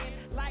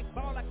 man. Like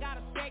ball, I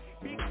gotta stack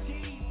big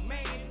cheese,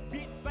 man.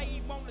 Bitch say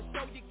you want to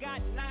show you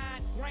got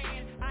 9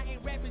 grand. I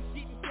ain't rapping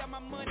shit until my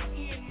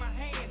money in my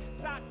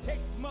hand. South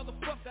Texas,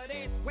 motherfucker,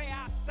 that's where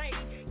I stay.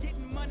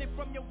 Getting money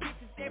from your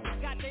bitches every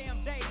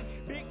goddamn day.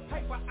 Big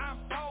paper, I'm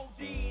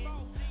folding.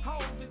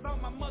 Hoes is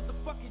on my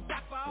motherfucking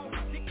dock for all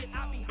the dick that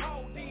I be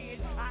holding.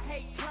 I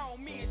hate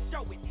clone me and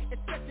show it,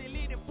 especially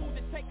leading fools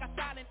that take us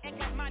out and act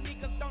like my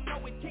niggas don't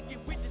know it. Kick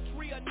it with the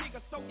trill,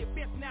 nigga, so you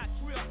best not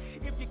trill.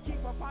 If you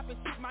keep on popping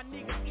shit, my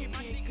niggas, if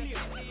you clear.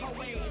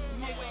 Hoe ass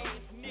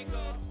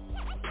nigga.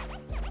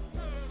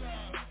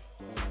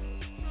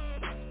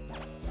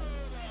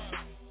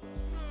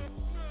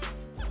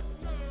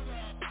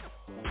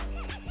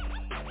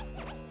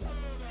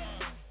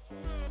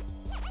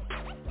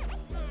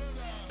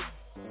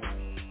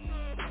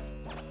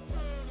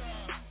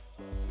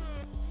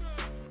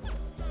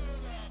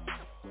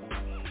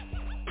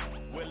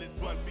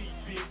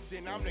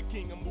 And I'm the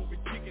king of moving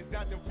chickens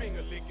out them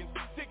finger licking.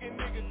 Sticking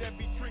niggas that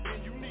be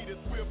tricking, you need a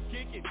swift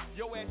kicking.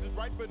 Your ass is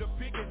right for the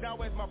pickings, now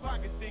as my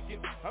pocket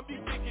sticking. I'm be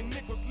thinking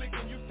nickel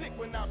slicking, you sick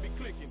when I be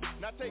clicking.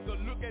 Now take a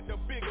look at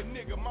the bigger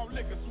nigga, my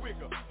liquor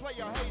swigger.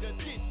 Player hater,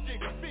 ditch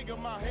jigger, figure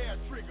my hair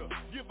trigger.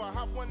 Give a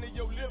hop one of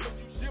your liver,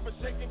 you shiver,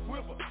 shake and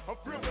quiver. I'm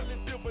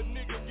frivolous silver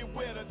niggas get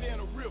wetter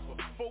than a river.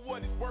 For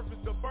what it's worth is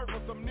the birth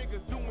of some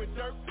niggas doing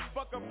dirt.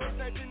 Fuck a first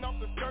acting off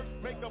the skirt,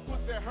 make a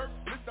pussy hurt.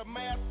 Mr.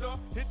 Master,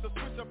 hit the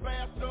switcher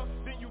faster.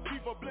 Then you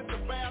keep a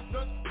blister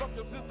bastard. Fuck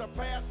your sister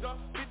pastor.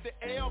 Hit the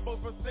elbows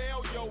for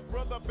sale. Yo,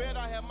 brother, bet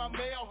I have my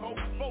mail hoe.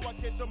 Before I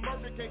catch a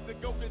murder case and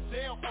go to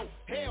jail. Oh,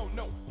 hell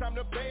no. Time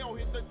to bail,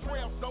 hit the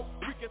trail so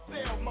we can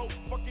sell more.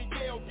 Fucking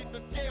Yale, get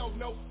the scale,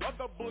 no.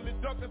 Other bullet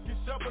duckers get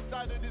shoved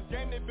aside of this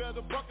game. They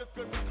better buckets,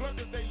 cause the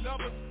clunkers, they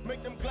love us.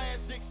 Make them glass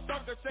dicks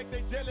suckers. Shake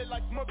they jelly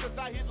like smuckers.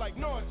 I hit like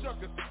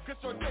nunchuckers.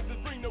 Cause your Texas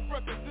bring the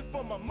ruckus. This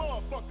for my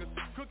motherfuckers.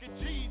 Cooking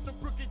cheese, some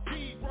crooked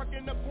cheese.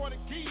 Rocking up quarter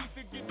keys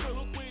to get the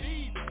hook with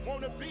ease.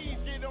 Wanna bees,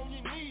 get on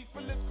your knees,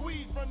 feel the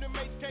squeeze from them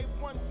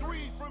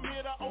HK-13s from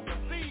here to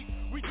overseas.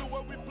 We do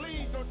what we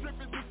please, don't trip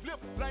as we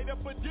flip. Light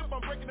up a dip,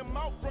 I'm breaking them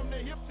out from the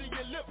hip to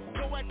your lip.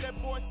 Go at that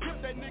boy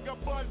skip, that nigga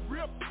buzz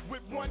rip.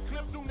 With one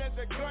clip, soon as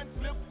the gun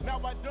slip.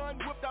 Now I done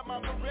whipped out my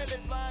Pirelli,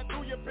 flying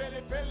through your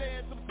belly.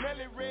 And some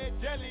smelly red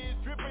jelly is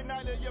dripping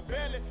out of your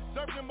belly.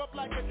 Serve them up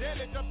like a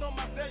deli, jumped on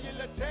my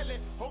cellular telly.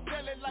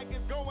 Hotel it like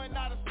it's going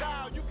out of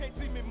style. You can't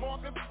see me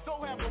marking,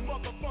 so have a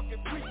motherfucking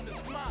sweetness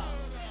smile.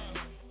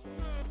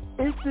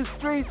 It's the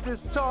Streets is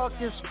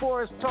Talking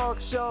Sports Talk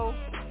Show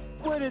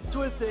with a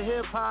twist of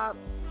hip-hop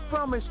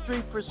from a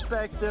street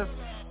perspective.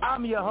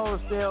 I'm your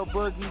host, L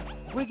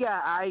Boogie. We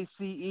got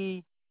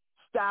ICE,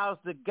 Styles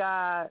the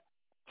God,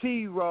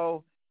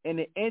 T-Row, and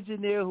the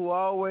engineer who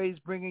always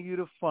bringing you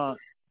the funk.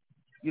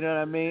 You know what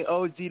I mean?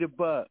 OG the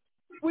Buck.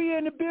 We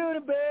in the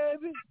building,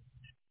 baby.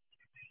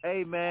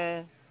 Hey,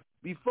 man,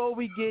 before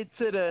we get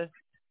to the,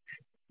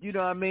 you know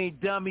what I mean,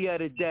 dummy of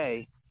the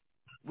day,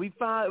 we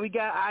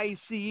got ICE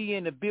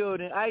in the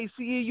building. ICE,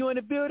 you in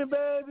the building,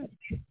 baby?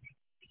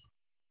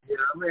 Yeah,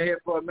 I'm in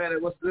here for a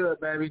minute. What's good,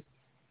 baby?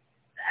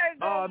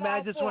 Oh, man,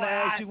 I just want to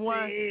ask you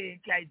one.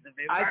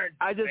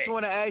 I just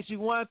want to ask you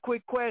one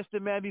quick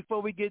question, man,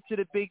 before we get to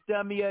the big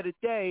dummy of the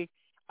day.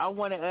 I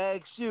want to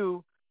ask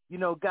you, you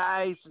know,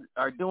 guys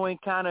are doing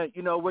kind of,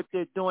 you know, what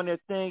they're doing their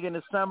thing in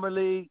the Summer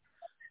League.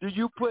 Do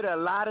you put a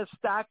lot of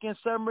stock in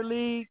Summer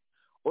League?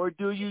 Or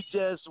do you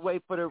just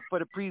wait for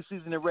the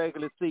preseason and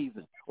regular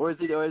season, or is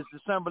the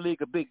Summer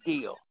League a big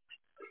deal?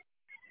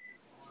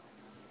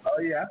 Oh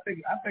yeah, I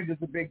think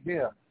it's a big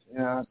deal. You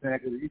know what I'm saying?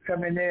 Because if you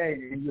come in there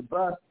and you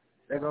bust,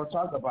 they're gonna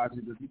talk about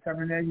you. But if you come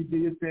in there, you do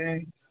your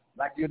thing,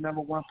 like you're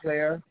number one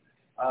player.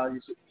 I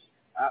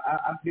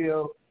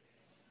feel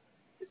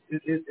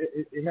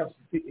it helps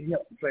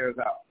the players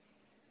out.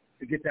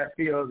 to get that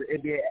feel of the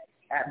NBA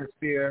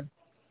atmosphere.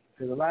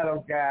 Because a lot of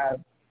those guys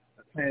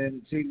are playing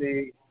in the G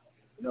League,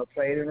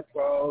 played in the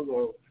pros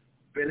or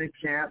been in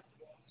camp.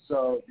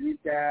 So these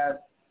guys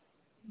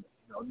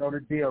know the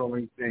deal on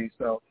these things.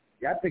 So,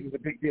 I think it's a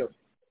big deal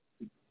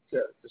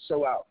to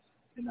show out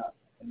in a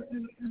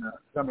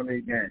summer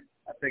league game.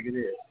 I think it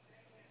is.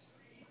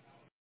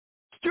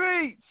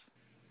 Streets!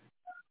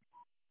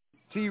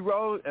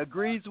 T-Rose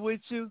agrees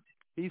with you.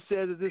 He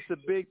says that this is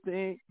a big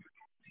thing.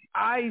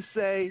 I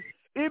say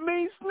it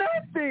means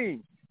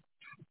nothing.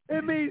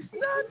 It means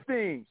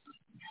nothing.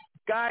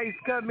 Guys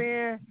come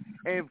in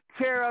and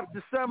tear up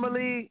the summer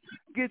league,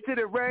 get to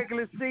the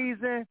regular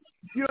season,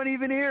 you don't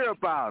even hear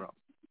about them.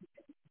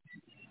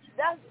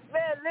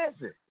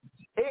 Listen.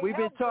 We've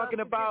been talking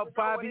about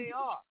Bobby.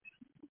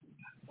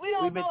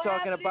 We've been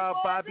talking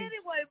about Bobby.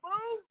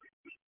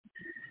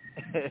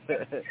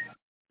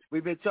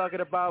 We've been talking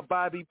about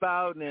Bobby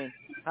Bowden and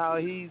how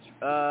he's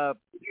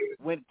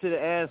went to the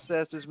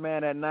ancestors,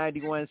 man, at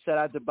 91. Shout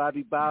out to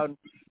Bobby Bowden.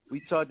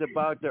 We talked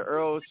about the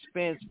Earl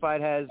Spence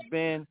fight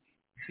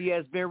he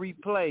has been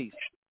replaced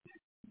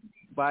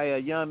by a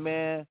young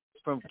man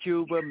from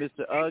Cuba,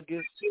 Mr.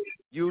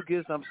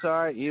 Ugas, I'm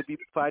sorry. He'll be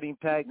fighting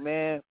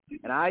Pac-Man.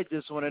 And I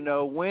just want to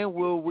know, when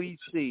will we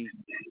see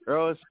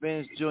Earl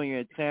Spence Jr.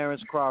 and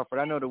Terrence Crawford?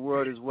 I know the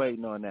world is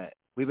waiting on that.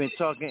 We've been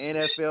talking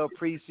NFL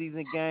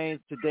preseason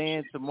games today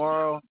and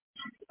tomorrow,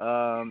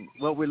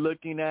 what we're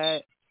looking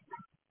at.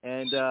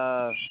 And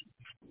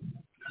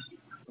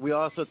we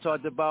also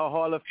talked about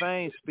Hall of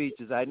Fame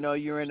speeches. I know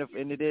you're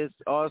into this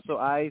also,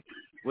 Ice.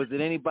 Was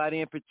it anybody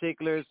in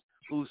particular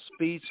whose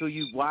speech, who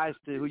you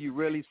watched it, who you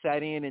really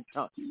sat in and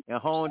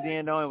honed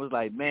in on and was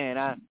like, man,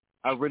 I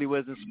really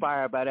was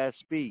inspired by that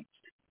speech?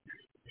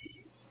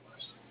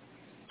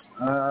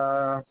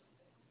 Not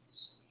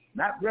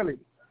really.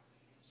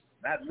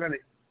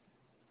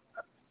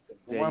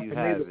 The one for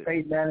me was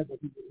Peyton Manning, but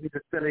he's a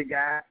silly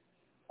guy.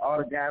 All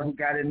the guys who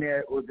got in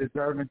there were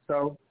deserving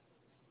so.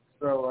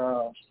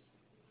 So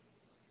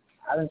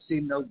I didn't see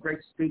no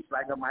great speech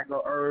like a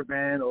Michael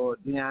Irvin or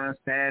Deion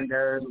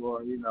Sanders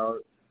or,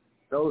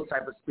 those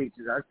type of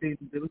speeches. I seen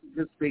there was some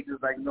good speeches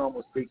like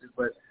normal speeches,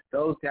 but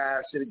those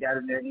guys should have got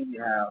in there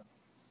anyhow.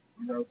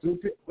 I'm going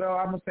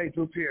to say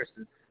Drew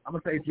Pearson.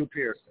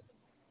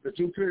 But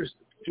Drew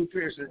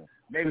Pearson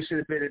maybe should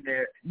have been in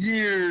there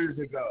years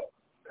ago.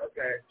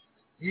 Okay?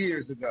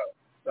 Years ago.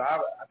 So I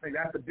think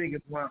that's the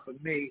biggest one for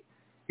me.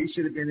 He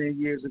should have been in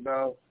years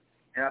ago,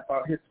 and I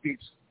thought his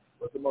speech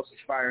was the most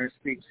inspiring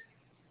speech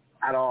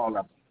out of all of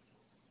them.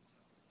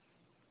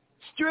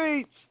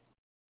 Streets!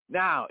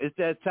 Now, it's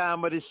that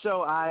time of the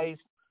show, Ice.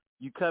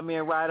 You come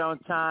in right on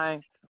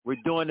time. We're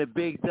doing the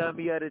big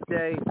dummy of the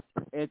day.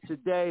 And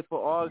today, for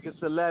August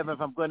 11th,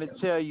 I'm going to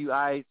tell you,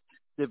 Ice,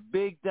 the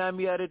big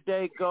dummy of the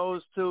day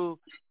goes to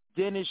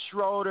Dennis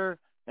Schroeder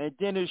and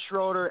Dennis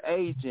Schroeder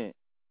agent.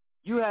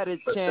 You had a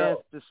chance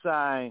to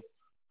sign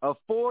a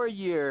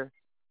 4-year,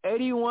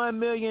 $81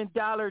 million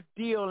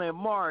deal in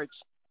March,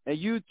 and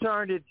you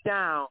turned it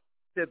down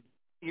to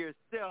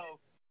yourself,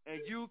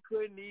 and you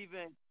couldn't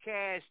even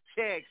cash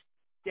checks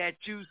that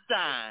you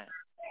signed.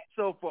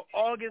 So for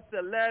August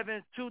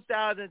 11th,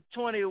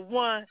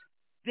 2021,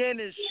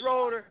 Dennis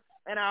Schroeder,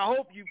 and I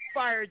hope you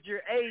fired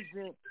your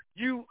agent,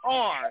 you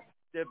are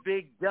the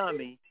big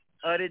dummy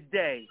of the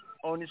day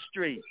on the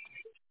street.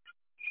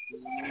 You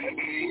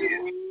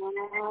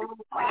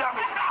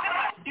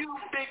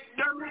big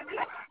dummy,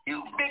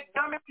 you big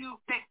dummy, you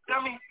big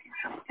dummy,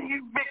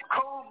 you big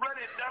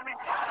cold-blooded dummy,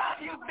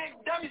 you big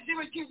dummy, see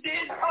what you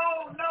did?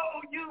 Oh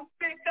no, you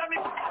big dummy,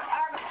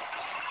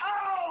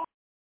 oh,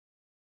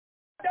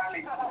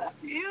 dummy,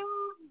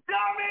 you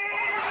dummy.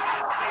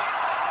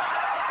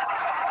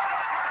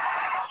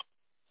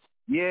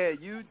 Yeah,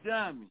 you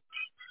dummy.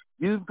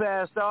 You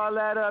passed all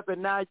that up,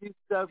 and now you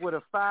stuck with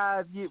a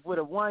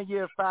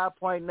 1-year,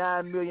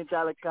 $5.9 million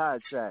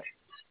contract.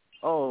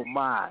 Oh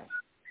my,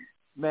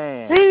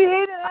 man! He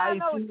didn't have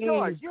no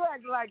choice. You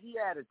act like he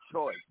had a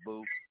choice,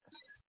 boo.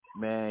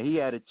 Man, he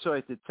had a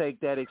choice to take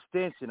that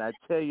extension. I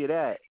tell you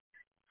that.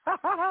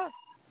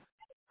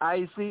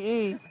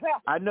 ICE,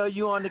 I know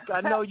you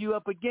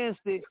up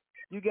against it.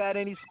 You got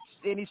any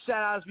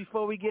shout outs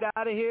before we get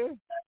out of here?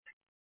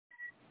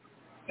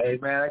 Hey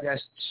man, I got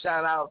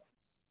shout out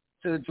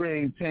to the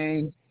Dream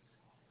Team,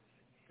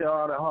 to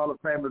all the Hall of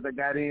Famers that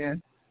got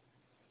in.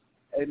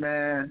 Hey,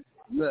 man,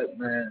 look,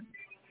 man,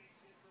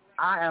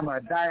 I am a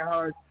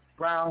diehard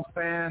Browns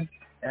fan,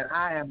 and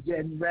I am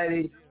getting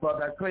ready for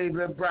the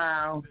Cleveland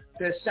Browns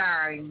to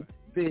shine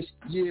this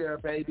year,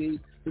 baby.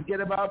 Forget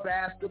about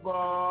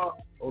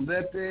basketball,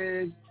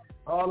 Olympics,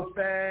 Hall of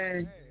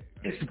Fame.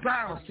 It's the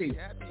Browns team.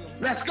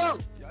 Let's go.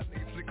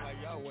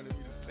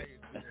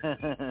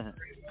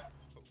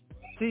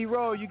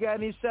 T-Roll, you got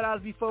any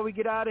shout-outs before we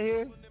get out of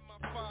here?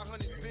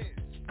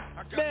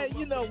 Man,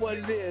 you know what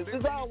it is.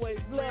 There's always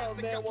love,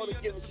 man. I want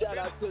to give a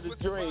shout-out to the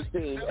Dream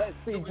Team.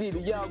 SCG, the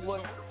young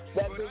one.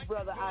 that big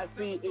brother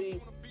ICE,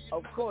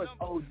 of course,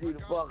 OG the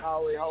Buck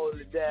always holding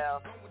it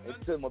down. And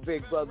to my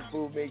big brother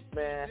Boo Mix,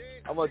 man,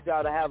 I want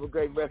y'all to have a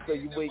great rest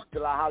of your week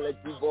till I holler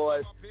at you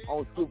boys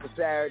on Super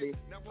Saturday.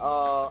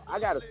 I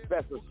got a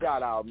special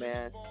shout out,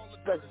 man.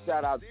 Special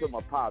shout out to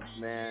my pops,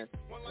 man.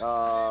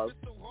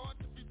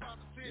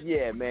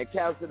 Yeah, man,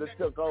 Counselor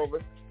took over.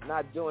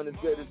 Not doing as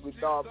good as we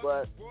thought,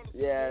 but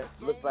yeah,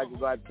 looks like we're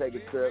going to take a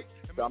trip.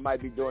 So I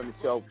might be doing the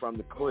show from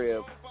the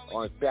crib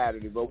on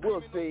Saturday, but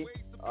we'll see.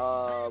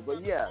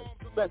 But yeah,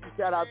 special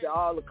shout out to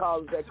all the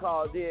callers that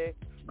called in.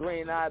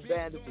 Green Eye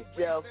Bandits, the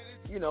Chef,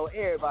 you know,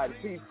 everybody.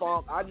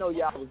 P-Funk, I know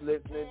y'all was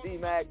listening.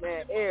 D-Mac,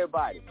 man,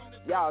 everybody.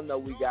 Y'all know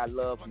we got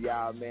love for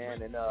y'all,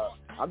 man, and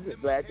I'm just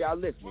glad y'all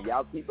listening.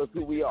 Y'all keep us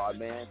who we are,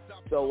 man.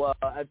 So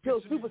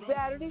until Super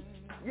Saturday,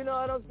 you know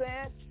what I'm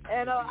saying?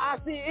 And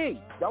ICE,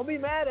 don't be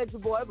mad at your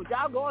boy, but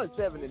y'all going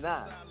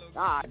 7-9.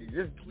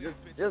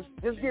 Just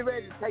get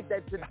ready to take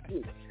that to the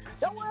kid.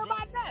 Don't worry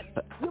about that.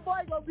 Your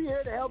boy gonna be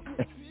here to help you,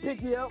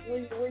 pick you up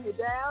when you're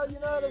down. You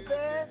know what I'm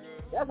saying?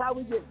 That's how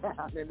we get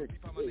down in the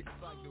street.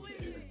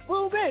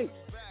 Boo me,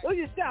 who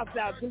you shouts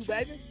out to,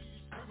 baby?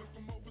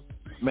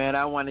 Man,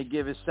 I want to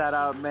give a shout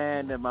out,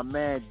 man, to my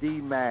man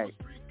D-Mac.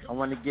 I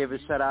want to give a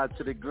shout out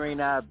to the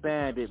Green Eye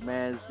Bandit,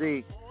 man,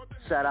 Zeke.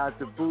 Shout out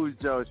to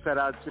Bujo. Shout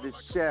out to the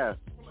Chef.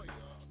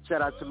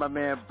 Shout out to my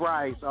man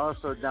Bryce,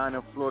 also down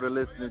in Florida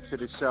listening to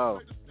the show.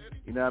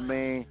 You know what I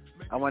mean?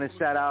 I want to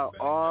shout out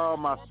all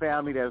my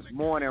family that's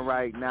mourning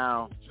right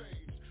now.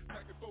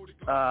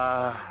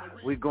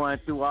 We're going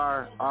through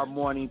our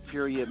mourning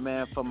period,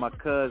 man, for my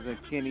cousin,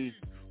 Kenny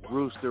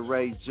Rooster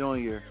Ray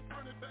Jr.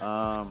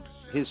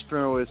 His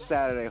funeral is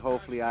Saturday.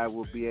 Hopefully I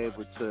will be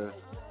able to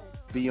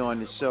be on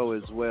the show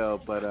as well.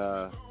 But,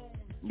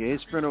 yeah,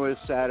 his funeral is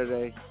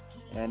Saturday.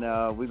 And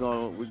we're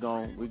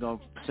gonna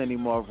send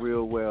him off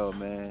real well,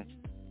 man.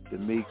 The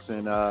Meeks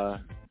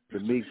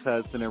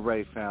Hudson and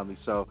Ray family.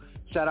 So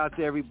shout out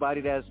to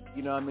everybody that's,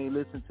 you know what I mean,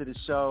 listening to the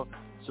show,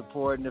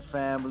 supporting the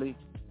family.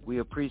 We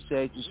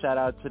appreciate you. Shout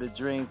out to the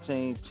Dream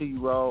Team,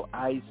 T-Roll,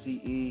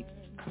 ICE,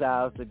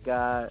 Styles the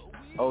God,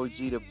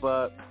 OG the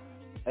Buck.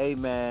 Hey,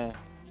 man,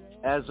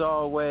 as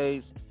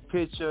always,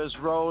 pictures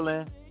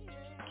rolling.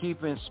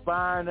 Keep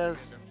inspiring us.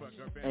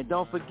 And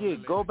don't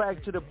forget, go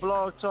back to the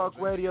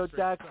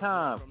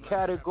blogtalkradio.com,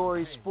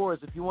 category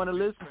sports. If you want to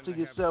listen to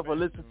yourself or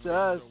listen to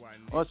us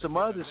on some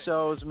other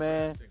shows,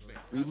 man,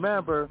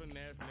 remember,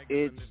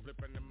 it's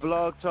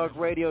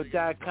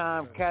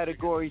blogtalkradio.com,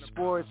 category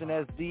sports, and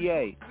that's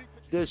DA.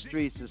 The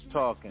Streets is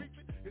Talking,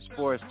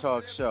 sports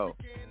talk show.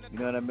 You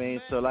know what I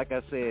mean? So like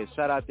I said,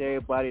 shout out to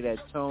everybody that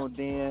tuned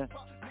in.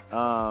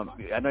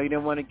 I know you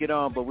didn't want to get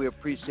on, but we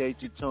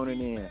appreciate you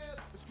tuning in.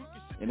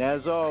 And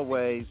as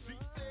always,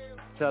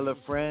 tell a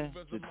friend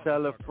to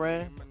tell a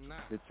friend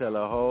to tell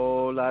a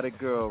whole lot of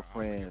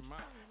girlfriends.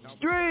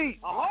 Street!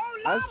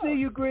 I see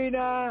you, Green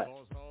Eye.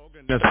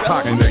 That's a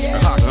cock neck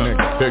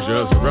picture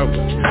of a rebel.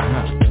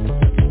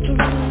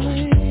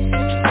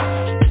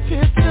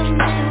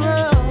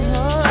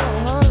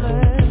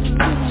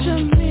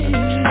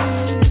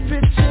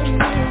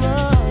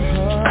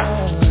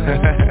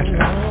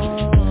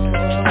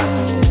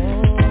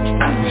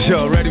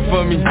 Y'all ready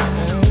for me?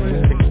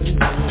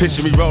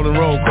 Picture me rolling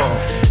roll call.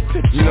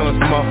 You know,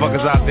 some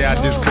motherfuckers out there I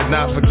just could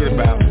not forget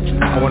about.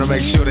 I want to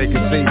make sure they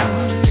can see me.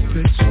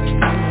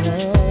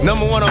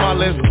 Number one on my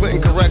list,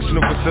 Clinton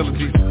Correctional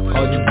Facilities.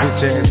 All you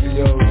bitch ass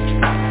CEOs.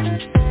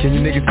 Can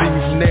you niggas see me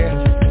from there?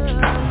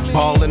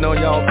 Balling on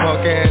y'all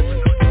punk ass.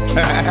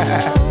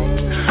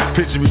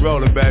 Picture me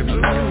rolling, baby.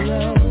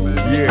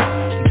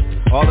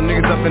 Yeah. All the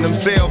niggas up in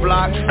them cell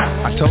blocks.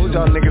 I told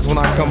y'all niggas when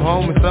I come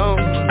home it's on.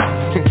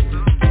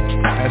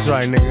 That's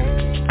right,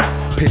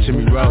 nigga. Picture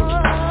me rolling.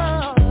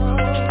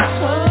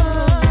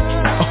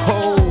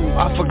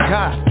 I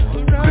forgot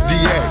the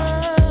DA.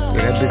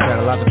 Yeah, that bitch had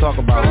a lot to talk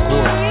about, of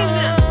course.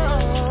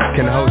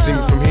 Can the hoe see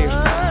me from here?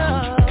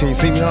 Can you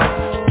see me, huh?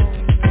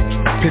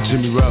 Picture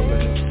me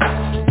rolling.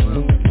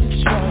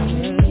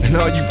 And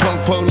all you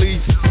punk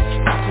police,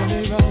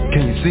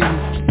 can you see me?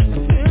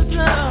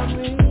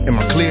 Am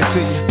I clear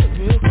to you?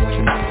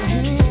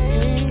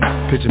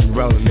 Picture me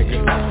rolling, nigga.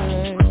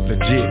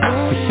 Legit.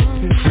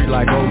 Free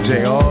like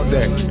OJ all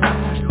day.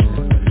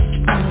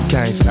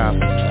 Can't stop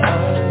it.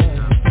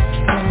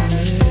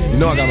 You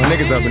know I got my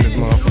niggas up in this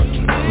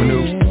motherfucker. Manu,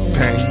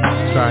 Payne,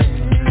 Sight,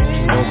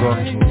 Mogo,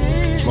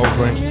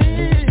 Mobrin,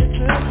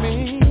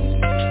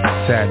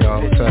 Sad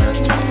Dog, Turn.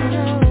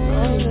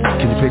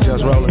 Can you picture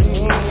us rolling?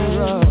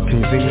 Can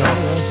you see me on?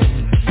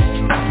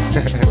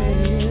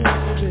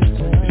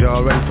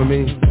 Y'all ready for me?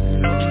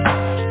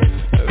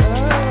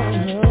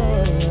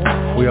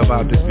 We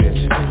about this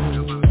bitch.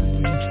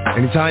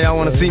 Anytime y'all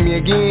wanna see me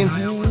again,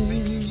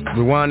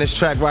 rewind this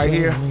track right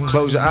here,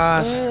 close your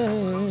eyes,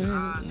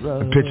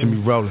 and picture me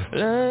rolling.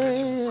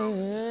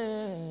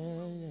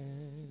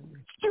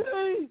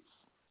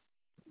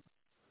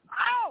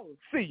 Oh,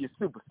 see you,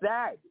 Super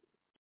Saturday.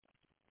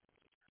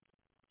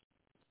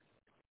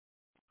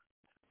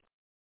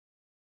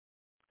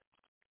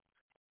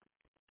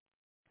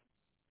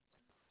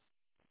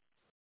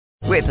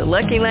 With the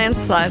Lucky Land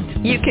Slots,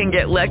 you can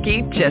get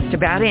lucky just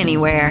about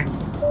anywhere.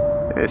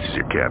 This is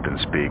your captain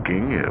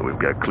speaking. We've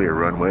got clear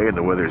runway and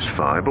the weather's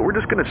fine, but we're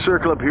just going to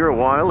circle up here a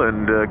while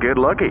and get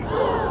lucky.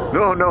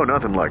 No,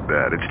 nothing like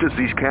that. It's just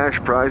these cash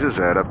prizes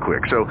add up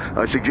quick. So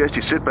I suggest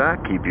you sit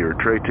back, keep your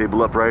tray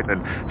table upright,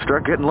 and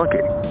start getting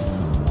lucky.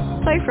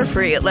 Play for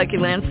free at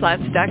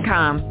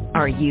LuckyLandSlots.com.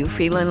 Are you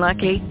feeling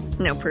lucky?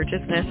 No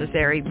purchase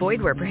necessary.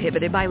 Void where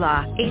prohibited by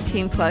law.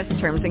 18+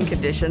 terms and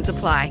conditions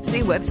apply.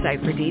 See website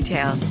for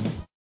details.